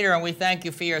from Peter, and we thank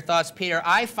you for your thoughts, Peter.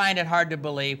 I find it hard to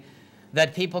believe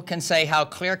that people can say how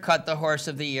clear-cut the Horse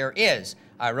of the Year is.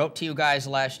 I wrote to you guys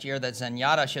last year that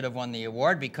Zenyatta should have won the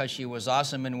award because she was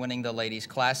awesome in winning the Ladies'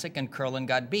 Classic and Curlin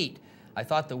got beat. I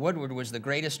thought the Woodward was the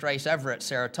greatest race ever at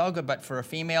Saratoga, but for a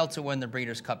female to win the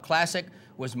Breeders' Cup Classic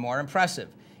was more impressive.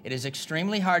 It is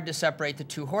extremely hard to separate the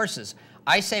 2 horses.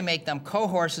 I say make them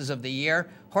co-horses of the year.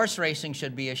 Horse racing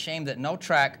should be ashamed that no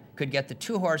track could get the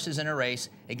 2 horses in a race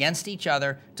against each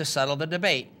other to settle the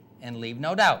debate and leave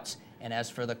no doubts. And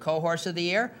as for the co-horse of the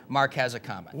year, Mark has a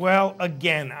comment. Well,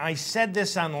 again, I said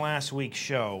this on last week's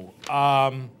show.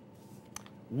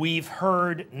 We've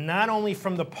heard not only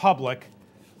from the public,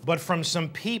 but from some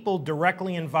people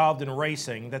directly involved in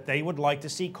racing that they would like to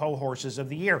see co-horses of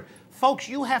the year. Folks,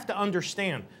 you have to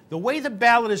understand, the way the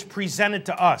ballot is presented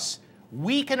to us,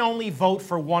 we can only vote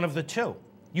for one of the 2.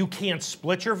 You can't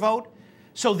split your vote.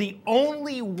 So the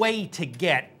only way to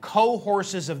get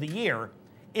co-horses of the year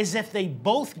is if they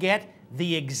both get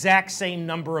the exact same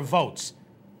number of votes.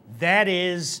 That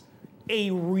is a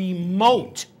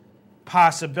remote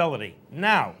possibility.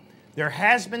 Now, there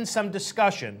has been some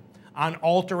discussion on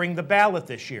altering the ballot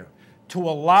this year to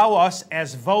allow us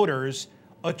as voters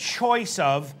a choice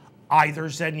of either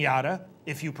Zenyatta,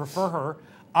 if you prefer her,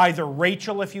 either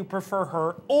Rachel, if you prefer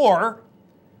her, or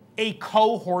a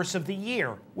co-horse of the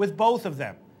year with both of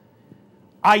them.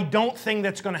 I don't think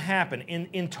that's going to happen.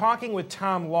 In talking with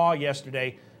Tom Law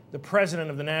yesterday, the president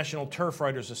of the National Turf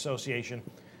Riders Association,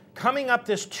 coming up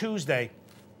this Tuesday,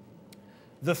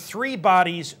 the 3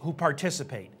 bodies who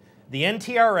participate, the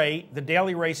NTRA, the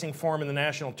Daily Racing Forum, and the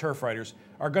National Turf Riders,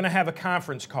 are going to have a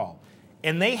conference call.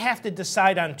 And they have to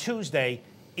decide on Tuesday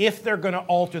if they're going to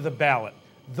alter the ballot.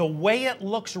 The way it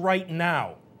looks right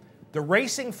now, the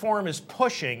Racing Forum is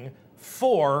pushing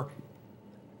for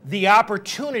the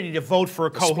opportunity to vote for a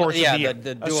co-horse of the year.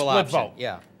 The dual option. Vote.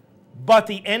 Yeah. But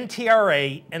the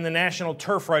NTRA and the National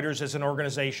Turf Riders as an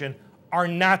organization are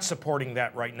not supporting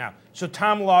that right now. So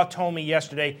Tom Law told me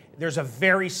yesterday there's a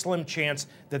very slim chance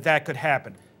that that could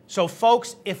happen. So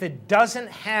folks, if it doesn't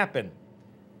happen,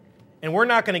 and we're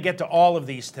not going to get to all of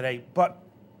these today, but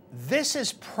this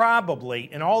is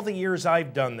probably, in all the years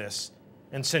I've done this,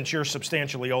 and since you're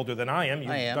substantially older than I am, you've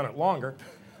done it longer,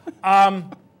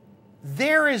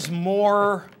 there is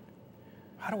more,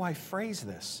 how do I phrase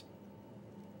this?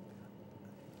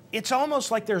 It's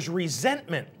almost like there's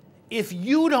resentment. If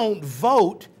you don't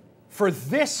vote for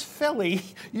this filly,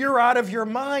 you're out of your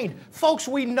mind. Folks,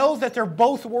 we know that they're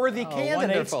both worthy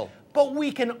candidates, wonderful. but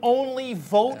we can only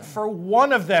vote for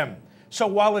one of them. So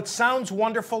while it sounds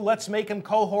wonderful, let's make them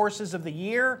co-horses of the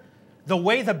year, the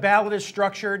way the ballot is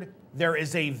structured, there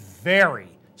is a very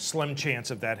slim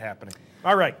chance of that happening.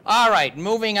 All right. All right,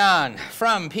 moving on.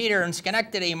 From Peter in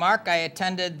Schenectady, Mark, I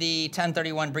attended the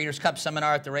 1031 Breeders' Cup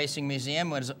seminar at the Racing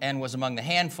Museum and was among the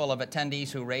handful of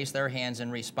attendees who raised their hands in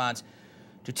response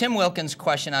to Tim Wilkins'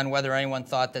 question on whether anyone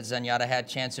thought that Zenyatta had a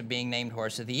chance of being named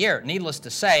Horse of the Year. Needless to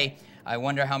say, I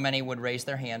wonder how many would raise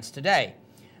their hands today.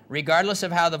 Regardless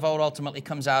of how the vote ultimately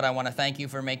comes out, I want to thank you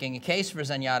for making a case for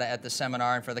Zenyatta at the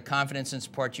seminar and for the confidence and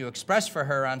support you expressed for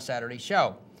her on Saturday's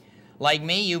show. Like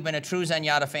me, you've been a true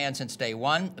Zenyatta fan since day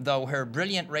one. Though her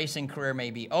brilliant racing career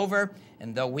may be over,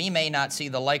 and though we may not see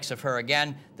the likes of her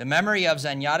again, the memory of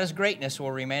Zenyatta's greatness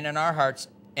will remain in our hearts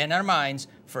and our minds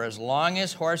for as long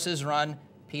as horses run.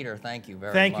 Peter, thank you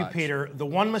very much. Thank you, Peter. The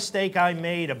one mistake I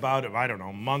made about, I don't know,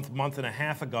 a month and a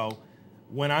half ago,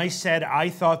 when I said I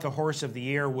thought the Horse of the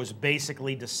Year was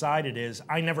basically decided, is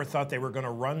I never thought they were going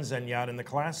to run Zenyatta in the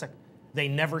Classic. They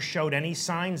never showed any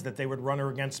signs that they would run her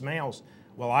against males.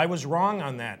 Well, I was wrong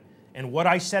on that. And what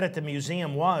I said at the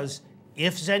museum was,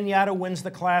 if Zenyatta wins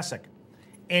the Classic,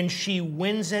 and she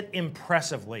wins it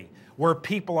impressively, where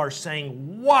people are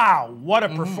saying, wow, what a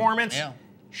performance,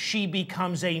 she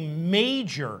becomes a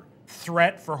major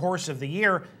threat for Horse of the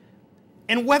Year.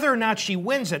 And whether or not she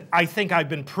wins it, I think I've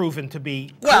been proven to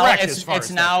be correct as far as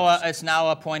that goes. It's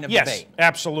now a point of debate. Yes,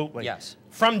 absolutely. Yes.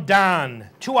 From Don,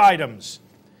 2 items.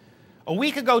 A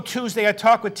week ago Tuesday, I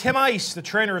talked with Tim Ice, the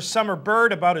trainer of Summer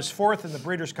Bird, about his 4th in the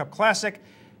Breeders' Cup Classic.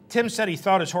 Tim said he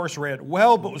thought his horse ran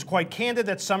well, but was quite candid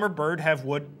that Summer Bird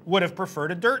would have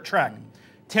preferred a dirt track.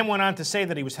 Tim went on to say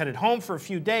that he was headed home for a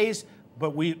few days,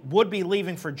 but we would be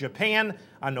leaving for Japan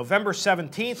on November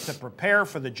 17th to prepare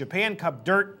for the Japan Cup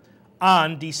Dirt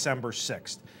on December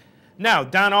 6th. Now,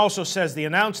 Don also says the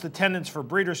announced attendance for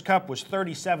Breeders' Cup was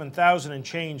 37,000 and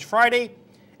change Friday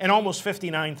and almost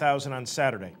 59,000 on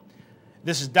Saturday.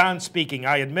 This is Don speaking.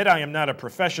 I admit I am not a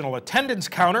professional attendance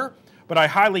counter, but I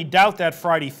highly doubt that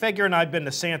Friday figure, and I've been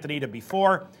to Santa Anita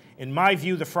before. In my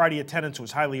view, the Friday attendance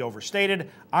was highly overstated.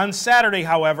 On Saturday,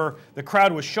 however, the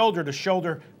crowd was shoulder to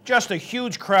shoulder, just a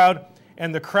huge crowd,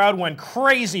 and the crowd went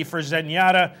crazy for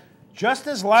Zenyatta, just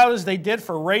as loud as they did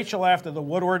for Rachel after the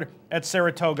Woodward at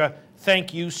Saratoga.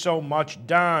 Thank you so much,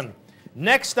 Don.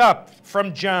 Next up,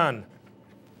 from John.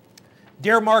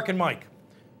 Dear Mark and Mike,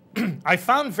 I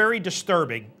found very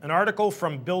disturbing an article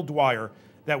from Bill Dwyer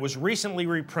that was recently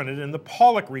reprinted in the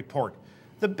Pollock Report.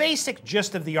 The basic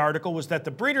gist of the article was that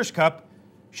the Breeders' Cup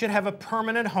should have a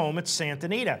permanent home at Santa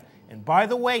Anita. And by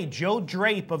the way, Joe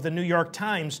Drape of the New York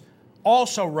Times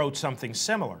also wrote something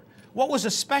similar. What was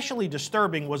especially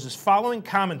disturbing was his following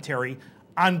commentary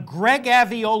on Greg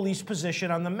Avioli's position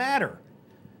on the matter.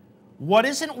 What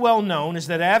isn't well known is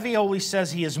that Avioli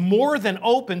says he is more than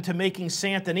open to making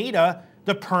Santa Anita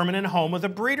the permanent home of the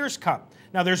Breeders' Cup.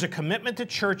 Now, there's a commitment to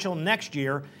Churchill next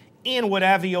year and what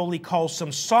Avioli calls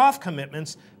some soft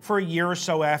commitments for a year or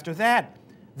so after that.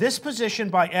 This position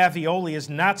by Avioli is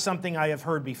not something I have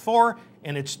heard before,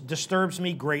 and it disturbs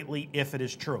me greatly if it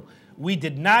is true. We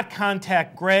did not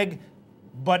contact Greg,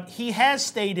 but he has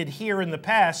stated here in the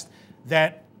past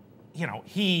that,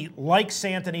 he likes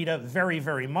Santa Anita very,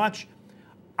 very much.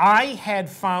 I had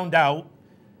found out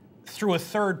through a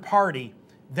third party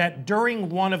that during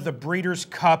one of the Breeders'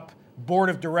 Cup Board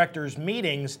of Directors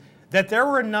meetings, that there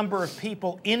were a number of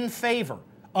people in favor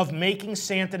of making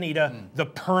Santa Anita the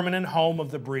permanent home of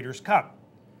the Breeders' Cup.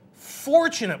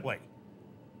 Fortunately,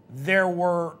 there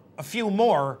were a few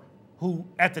more who,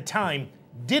 at the time,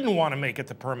 didn't want to make it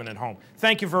the permanent home.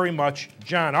 Thank you very much,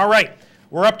 John. All right,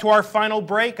 we're up to our final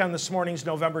break on this morning's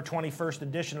November 21st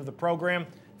edition of the program.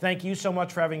 Thank you so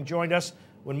much for having joined us.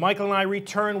 When Michael and I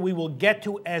return, we will get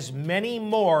to as many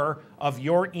more of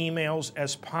your emails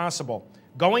as possible.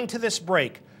 Going to this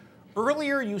break,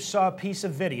 earlier you saw a piece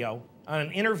of video on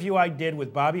an interview I did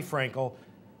with Bobby Frankel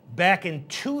back in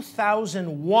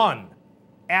 2001,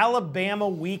 Alabama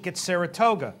week at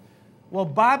Saratoga. Well,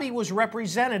 Bobby was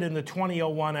represented in the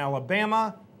 2001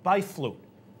 Alabama by Flute.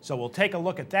 So we'll take a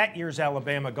look at that year's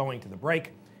Alabama going to the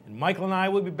break. And Michael and I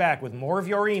will be back with more of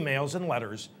your emails and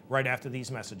letters right after these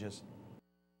messages.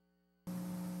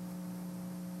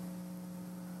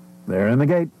 They're in the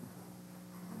gate.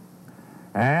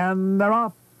 And they're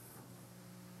off.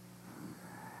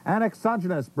 And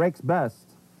Exogenous breaks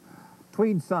best.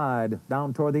 Tweed Side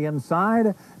down toward the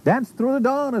inside. Dance Through the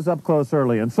Dawn is up close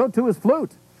early, and so too is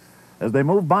Flute. As they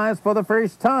move by us for the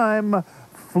first time,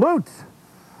 Flute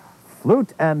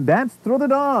and Dance Through the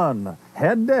Dawn,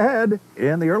 head-to-head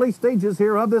in the early stages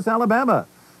here of this Alabama.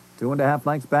 2.5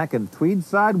 lengths back, and Tweed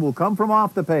Side will come from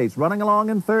off the pace, running along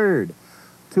in third.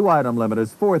 2-item limit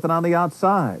is fourth and on the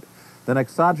outside. Then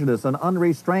Exogenous and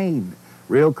Unrestrained.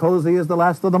 Real Cozy is the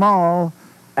last of them all,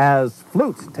 as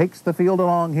Flute takes the field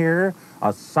along here.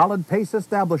 A solid pace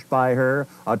established by her,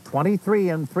 a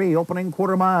 23-3 opening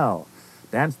quarter mile.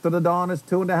 Dance Through the Dawn is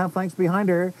 2.5 lengths behind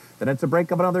her. Then it's a break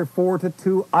of another 4 to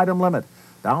 2-item limit.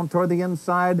 Down toward the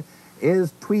inside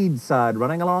is Tweed Side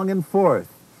running along in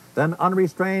fourth. Then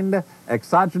Unrestrained,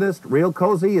 Exogenous, Real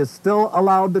Cozy is still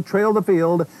allowed to trail the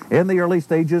field in the early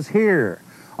stages here.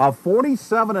 A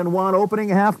 47-1 opening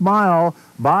half mile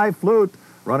by Flute.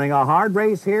 Running a hard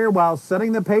race here while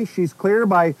setting the pace. She's clear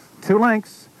by 2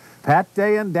 lengths. Pat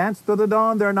Day and Dance Through the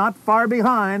Dawn, they're not far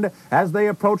behind as they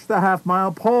approach the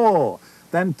half-mile pole.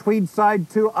 Then Tweed Side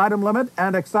 2-item limit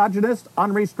and Exogenous,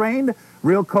 Unrestrained.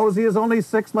 Real Cozy is only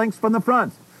 6 lengths from the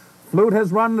front. Flute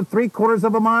has run 3/4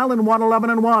 of a mile in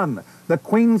 1:11:1. The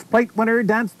Queen's Plate winner,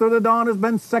 Dance Through the Dawn, has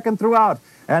been second throughout.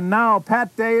 And now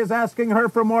Pat Day is asking her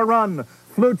for more run.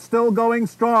 Flute still going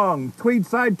strong. Tweed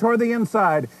Side toward the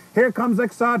inside. Here comes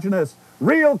Exogenous.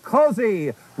 Real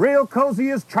Cozy. Real Cozy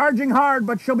is charging hard,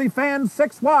 but she'll be fanned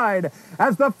 6 wide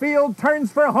as the field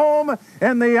turns for home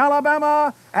in the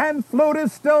Alabama, and Flute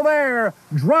is still there,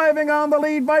 driving on the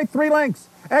lead by 3 lengths.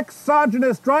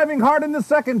 Exogenous driving hard in the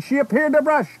second. She appeared to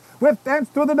brush with Dance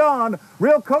Through the Dawn.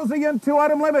 Real Cozy in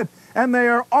 2-item limit, and they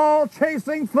are all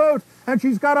chasing Flute, and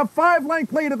she's got a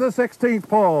 5-length lead at the 16th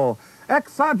pole.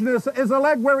 Exogenous is a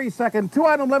leg-weary second,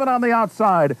 2-item limit on the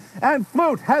outside. And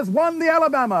Flute has won the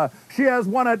Alabama. She has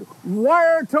won it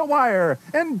wire to wire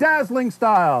in dazzling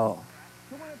style.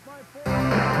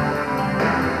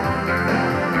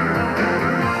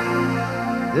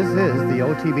 This is the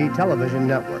OTB Television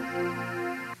Network.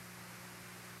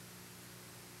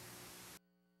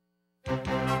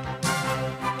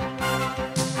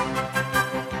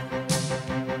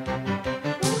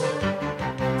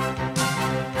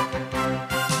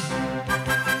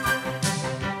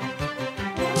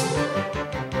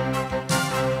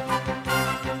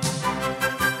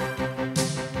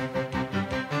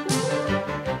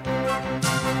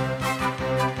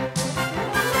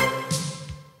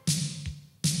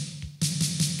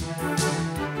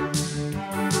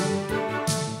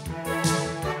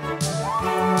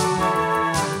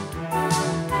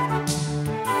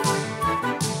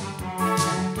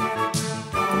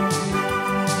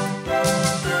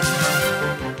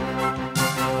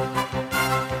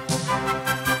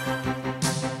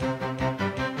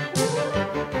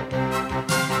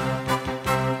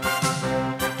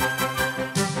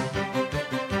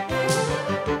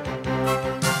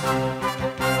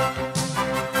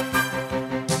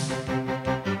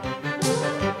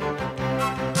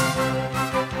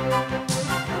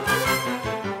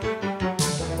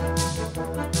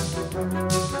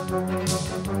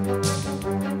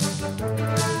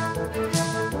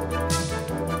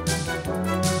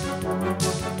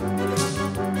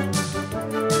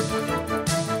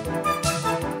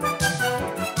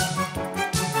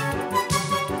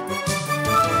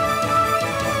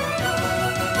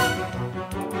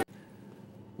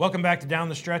 Welcome back to Down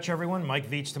the Stretch, everyone. Mike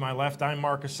Veach to my left. I'm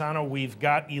Mark CUSANO. We've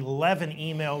got 11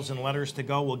 emails and letters to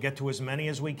go. We'll get to as many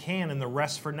as we can, and the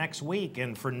rest for next week.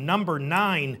 And for number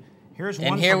 9, here's one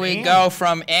from Ann. And here we go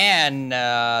from Ann.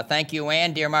 Thank you,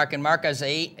 Ann. Dear Mark and Mike, as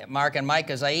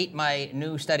I eat my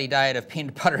new steady diet of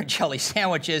peanut butter and jelly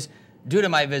sandwiches due to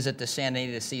my visit to Santa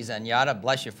Anita Zenyatta,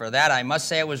 bless you for that, I must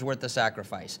say it was worth the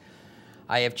sacrifice.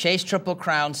 I have chased Triple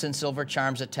Crown since Silver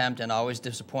Charm's attempt and always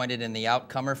disappointed in the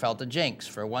outcome or felt a jinx.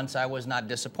 For once, I was not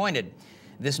disappointed.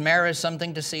 This mare is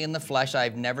something to see in the flesh.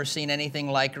 I've never seen anything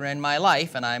like her in my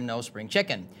life, and I'm no spring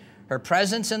chicken. Her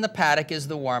presence in the paddock is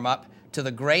the warm-up to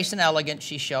the grace and elegance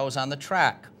she shows on the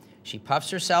track. She puffs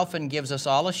herself and gives us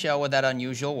all a show with that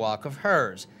unusual walk of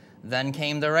hers. Then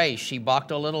came the race. She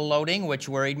balked a little loading, which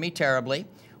worried me terribly.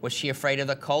 Was she afraid of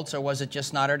the colts, or was it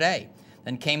just not her day?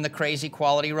 Then came the crazy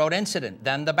quality road incident,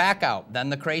 then the back out,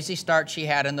 then the crazy start she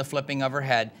had in the flipping of her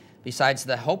head, besides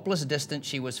the hopeless distance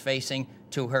she was facing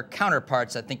to her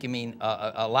counterparts. I think you mean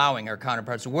allowing her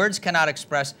counterparts. Words cannot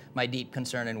express my deep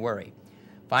concern and worry.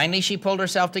 Finally, she pulled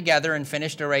herself together and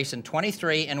finished a race in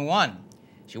 23 and won.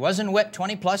 She wasn't whipped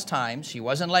 20-plus times. She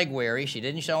wasn't leg-weary. She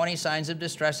didn't show any signs of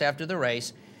distress after the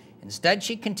race. Instead,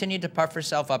 she continued to puff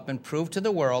herself up and prove to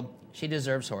the world she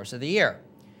deserves Horse of the Year.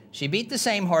 She beat the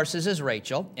same horses as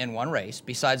Rachel in one race,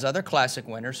 besides other classic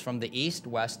winners from the East,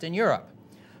 West, and Europe.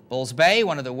 Bulls Bay,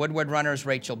 one of the Woodward runners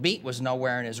Rachel beat, was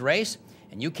nowhere in his race,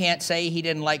 and you can't say he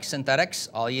didn't like synthetics.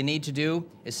 All you need to do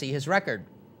is see his record.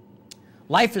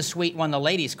 Life is Sweet won the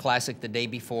Ladies Classic the day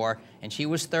before, and she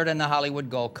was third in the Hollywood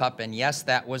Gold Cup, and yes,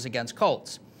 that was against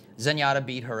colts. Zenyatta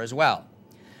beat her as well.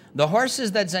 The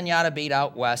horses that Zenyatta beat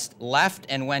out west left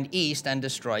and went east and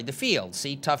destroyed the field.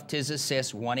 See Tough Tiz's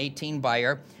Sis 118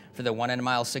 Buyer for the 1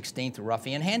 mile 16th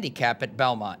Ruffian Handicap at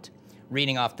Belmont,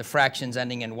 reading off the fractions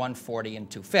ending in 140 and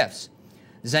 2/5.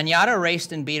 Zenyatta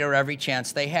raced and beat her every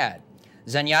chance they had.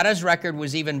 Zenyatta's record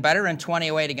was even better in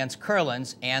 2008 against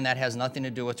Curlin's, and that has nothing to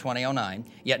do with 2009,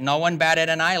 yet no one batted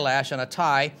an eyelash on a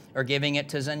tie or giving it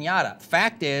to Zenyatta.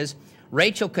 Fact is,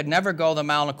 Rachel could never go the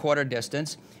 1.25 mile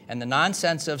distance, and the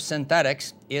nonsense of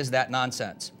synthetics is that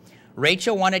nonsense.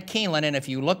 Rachel won at Keeneland, and if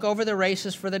you look over the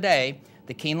races for the day,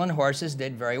 the Keeneland horses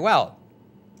did very well.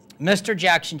 Mr.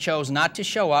 Jackson chose not to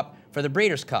show up for the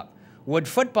Breeders' Cup. Would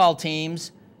football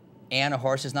teams, and a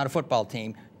horse is not a football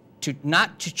team,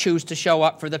 not to choose to show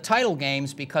up for the title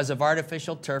games because of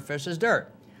artificial turf versus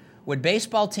dirt? Would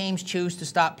baseball teams choose to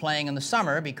stop playing in the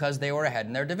summer because they were ahead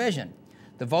in their division?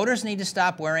 The voters need to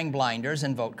stop wearing blinders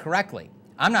and vote correctly.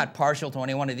 I'm not partial to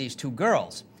any one of these two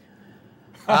girls.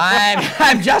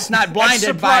 I'm just not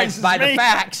blinded by the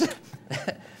facts.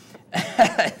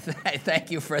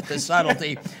 Thank you for the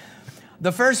subtlety.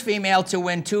 The first female to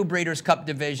win 2 Breeders' Cup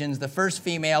divisions, the first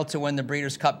female to win the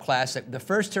Breeders' Cup Classic, the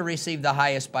first to receive the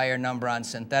highest Bayer number on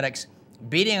synthetics,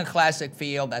 beating a classic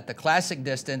field at the classic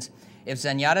distance. If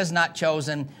Zenyatta's not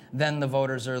chosen, then the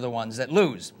voters are the ones that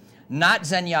lose. Not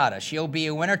Zenyatta. She'll be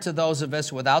a winner to those of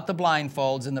us without the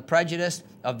blindfolds and the prejudice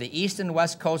of the East and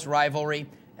West Coast rivalry.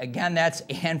 Again, that's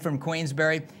Ann from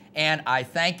Queensbury. And I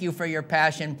thank you for your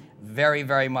passion very,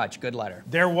 very much. Good letter.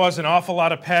 There was an awful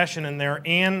lot of passion in there,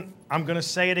 and I'm going to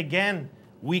say it again.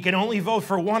 We can only vote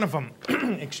for one of them.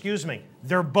 Excuse me.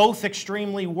 They're both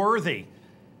extremely worthy.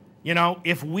 You know,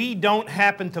 if we don't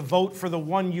happen to vote for the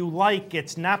one you like,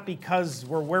 it's not because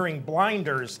we're wearing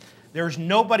blinders. There's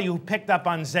nobody who picked up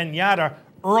on Zenyatta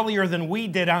earlier than we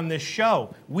did on this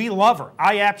show. We love her.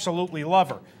 I absolutely love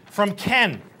her. From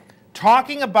Ken,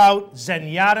 talking about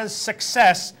Zenyatta's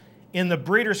success in the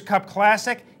Breeders' Cup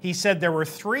Classic, he said there were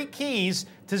 3 keys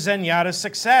to Zenyatta's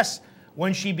success.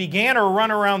 When she began her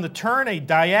run around the turn, a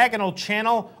diagonal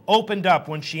channel opened up.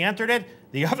 When she entered it,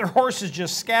 the other horses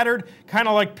just scattered, kind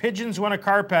of like pigeons when a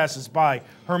car passes by.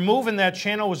 Her move in that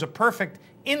channel was a perfect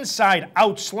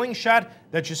inside-out slingshot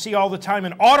that you see all the time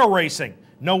in auto racing.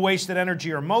 No wasted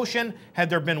energy or motion. Had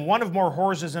there been one of more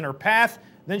horses in her path,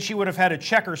 then she would have had to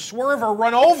check her swerve or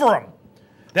run over them.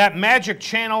 That magic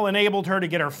channel enabled her to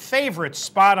get her favorite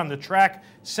spot on the track,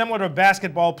 similar to a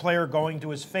basketball player going to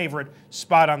his favorite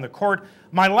spot on the court.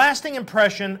 My lasting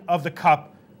impression of the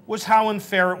Cup was how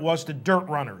unfair it was to dirt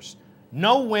runners.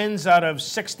 No wins out of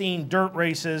 16 dirt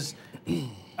races.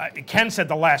 Ken said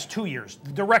the last 2 years.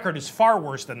 The record is far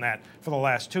worse than that for the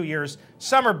last 2 years.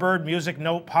 Summerbird, Music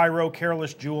Note, Pyro,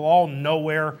 Careless Jewel, all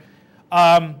nowhere.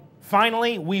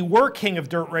 Finally, we were king of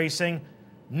dirt racing.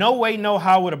 No way, no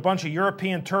how would a bunch of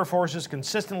European turf horses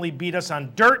consistently beat us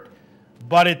on dirt,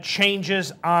 but it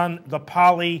changes on the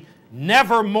poly.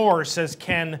 Never more, says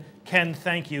Ken. Ken,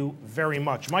 thank you very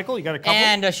much. Michael, you got a couple?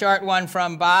 And a short one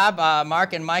from Bob.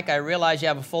 Mark and Mike, I realize you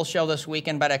have a full show this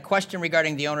weekend, but a question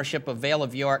regarding the ownership of Vale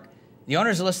of York. The owner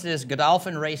is listed as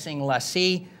Godolphin Racing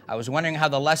Lessee. I was wondering how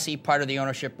the lessee part of the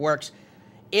ownership works.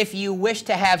 If you wish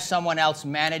to have someone else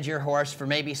manage your horse for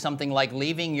maybe something like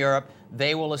leaving Europe,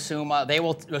 they will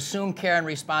assume care and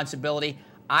responsibility.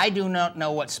 I do not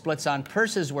know what splits on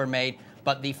purses were made,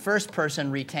 but the first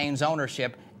person retains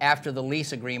ownership after the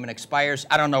lease agreement expires.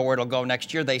 I don't know where it'll go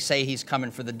next year. They say he's coming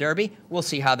for the Derby. We'll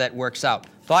see how that works out.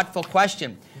 Thoughtful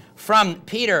question. From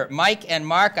Peter, Mike, and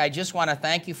Mark, I just want to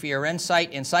thank you for your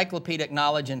insight, encyclopedic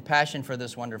knowledge, and passion for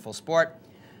this wonderful sport.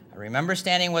 I remember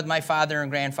standing with my father and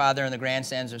grandfather in the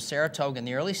grandstands of Saratoga in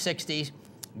the early 60s,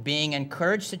 being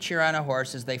encouraged to cheer on a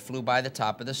horse as they flew by the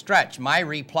top of the stretch. My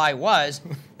reply was,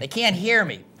 they can't hear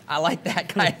me. I like that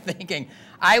kind of thinking.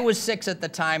 I was 6 at the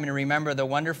time and remember the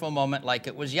wonderful moment like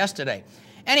it was yesterday.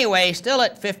 Anyway, still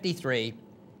at 53,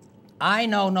 I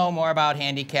know no more about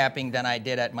handicapping than I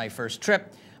did at my first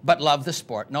trip, but love the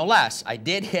sport no less. I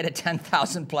did hit a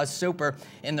 10,000 plus super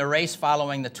in the race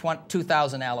following the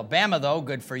 2000 Alabama, though.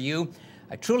 Good for you.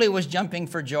 I truly was jumping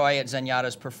for joy at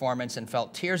Zenyatta's performance and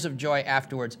felt tears of joy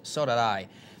afterwards. So did I.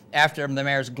 after the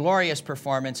mare's glorious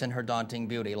performance and her daunting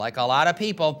beauty. Like a lot of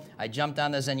people, I jumped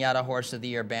on the Zenyatta Horse of the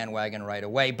Year bandwagon right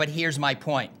away. But here's my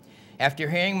point. After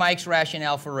hearing Mike's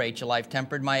rationale for Rachel, I've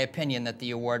tempered my opinion that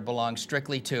the award belongs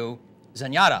strictly to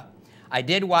Zenyatta. I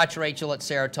did watch Rachel at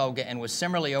Saratoga and was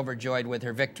similarly overjoyed with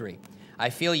her victory. I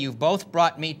feel you've both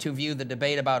brought me to view the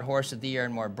debate about Horse of the Year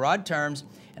in more broad terms,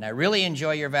 and I really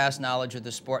enjoy your vast knowledge of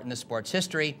the sport and the sport's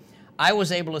history. I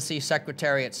was able to see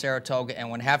Secretary at Saratoga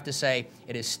and would have to say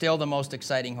it is still the most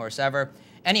exciting horse ever.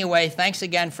 Anyway, thanks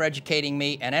again for educating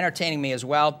me and entertaining me as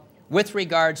well. With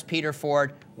regards, Peter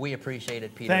Ford. We appreciate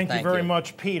it, Peter. Thank you very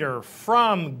much, Peter.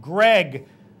 From Greg,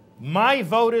 my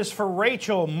vote is for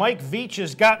Rachel. Mike VIETCH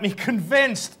has got me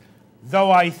convinced,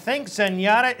 though I think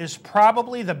Zenyatta is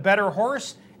probably the better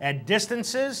horse at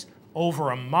distances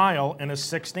over a mile and a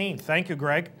 16. Thank you,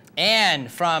 Greg.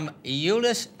 And from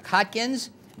Euless Hotkins,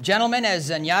 gentlemen, as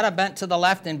Zenyatta bent to the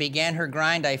left and began her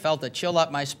grind, I felt a chill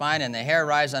up my spine and the hair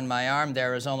rise on my arm.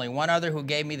 There is only one other who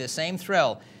gave me the same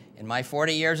thrill in my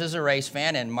 40 years as a race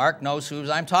fan, and Mark knows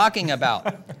who I'm talking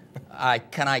about.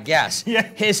 Can I guess? Yeah.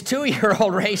 His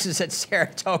 2-year-old races at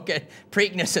Saratoga,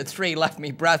 Preakness at 3 left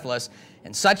me breathless,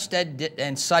 and such did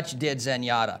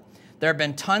Zenyatta. There have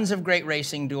been tons of great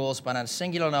racing duels, but on a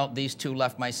singular note, these two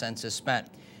left my senses spent.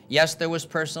 Yes, there was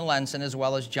Personal Ensign as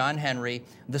well as John Henry,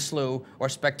 The Slew, or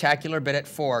Spectacular Bit at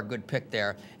 4, good pick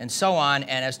there, and so on.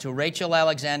 And as to Rachel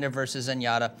Alexander versus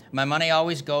Zenyatta, my money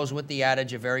always goes with the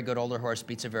adage, a very good older horse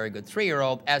beats a very good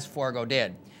 3-year-old, as Forgo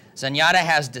did. Zenyatta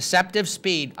has deceptive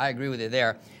speed. I agree with you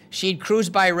there. She'd cruise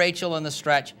by Rachel in the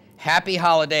stretch. Happy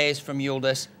holidays from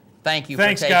Uldis. Thank you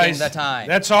for taking the time.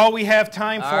 That's all we have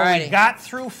time for. Alrighty. We got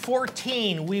through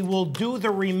 14. We will do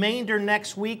the remainder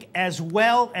next week as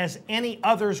well as any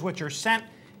others which are sent.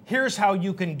 Here's how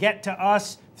you can get to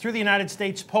us through the United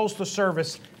States Postal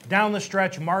Service. Down the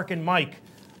stretch, Mark and Mike.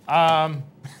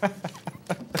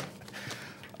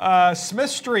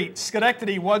 Smith Street,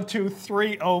 Schenectady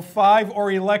 12305,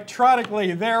 or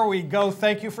electronically. There we go.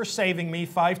 Thank you for saving me.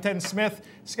 510 Smith,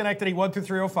 Schenectady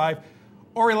 12305.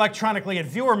 Or electronically at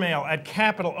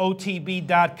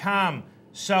viewermail@capitalotb.com.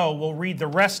 So we'll read the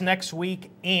rest next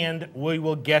week, and we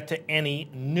will get to any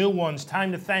new ones.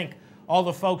 Time to thank all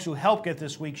the folks who helped get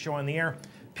this week's show on the air.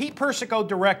 Pete Persico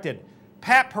directed.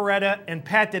 Pat Peretta and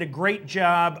Pat did a great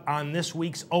job on this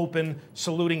week's Open,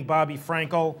 saluting Bobby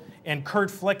Frankel. And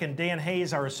Kurt Flick and Dan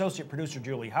Hayes, our associate producer,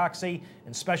 Julie Hoxie.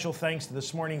 And special thanks to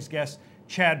this morning's guest,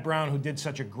 Chad Brown, who did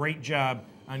such a great job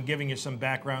on giving you some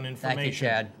background information. Thank you,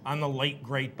 Chad. On the late,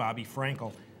 great Bobby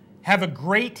Frankel. Have a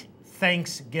great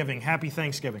Thanksgiving. Happy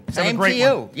Thanksgiving. Same to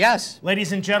you. Yes.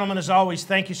 Ladies and gentlemen, as always,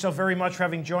 thank you so very much for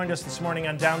having joined us this morning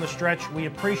on Down the Stretch. We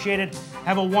appreciate it.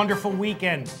 Have a wonderful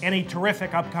weekend and a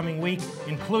terrific upcoming week,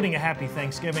 including a happy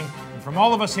Thanksgiving. And from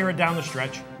all of us here at Down the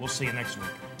Stretch, we'll see you next week.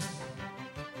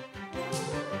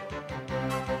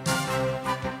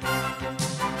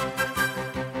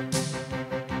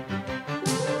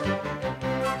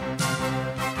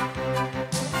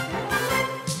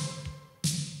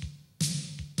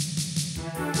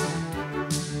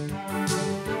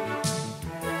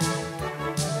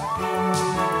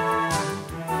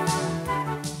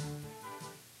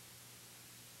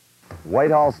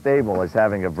 Whitehall Stable is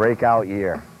having a breakout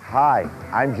year. Hi,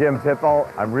 I'm Jim Pippo.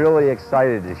 I'm really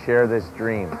excited to share this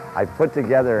dream. I've put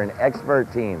together an expert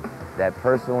team that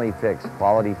personally picks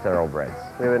quality thoroughbreds.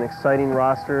 We have an exciting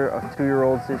roster of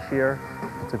 2-year-olds this year.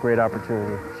 It's a great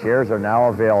opportunity. Shares are now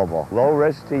available. Low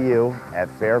risk to you at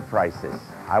fair prices.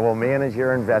 I will manage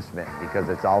your investment because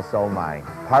it's also mine.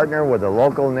 Partner with a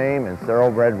local name in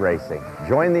thoroughbred racing.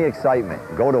 Join the excitement.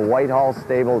 Go to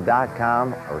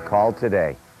whitehallstable.com or call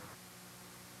today.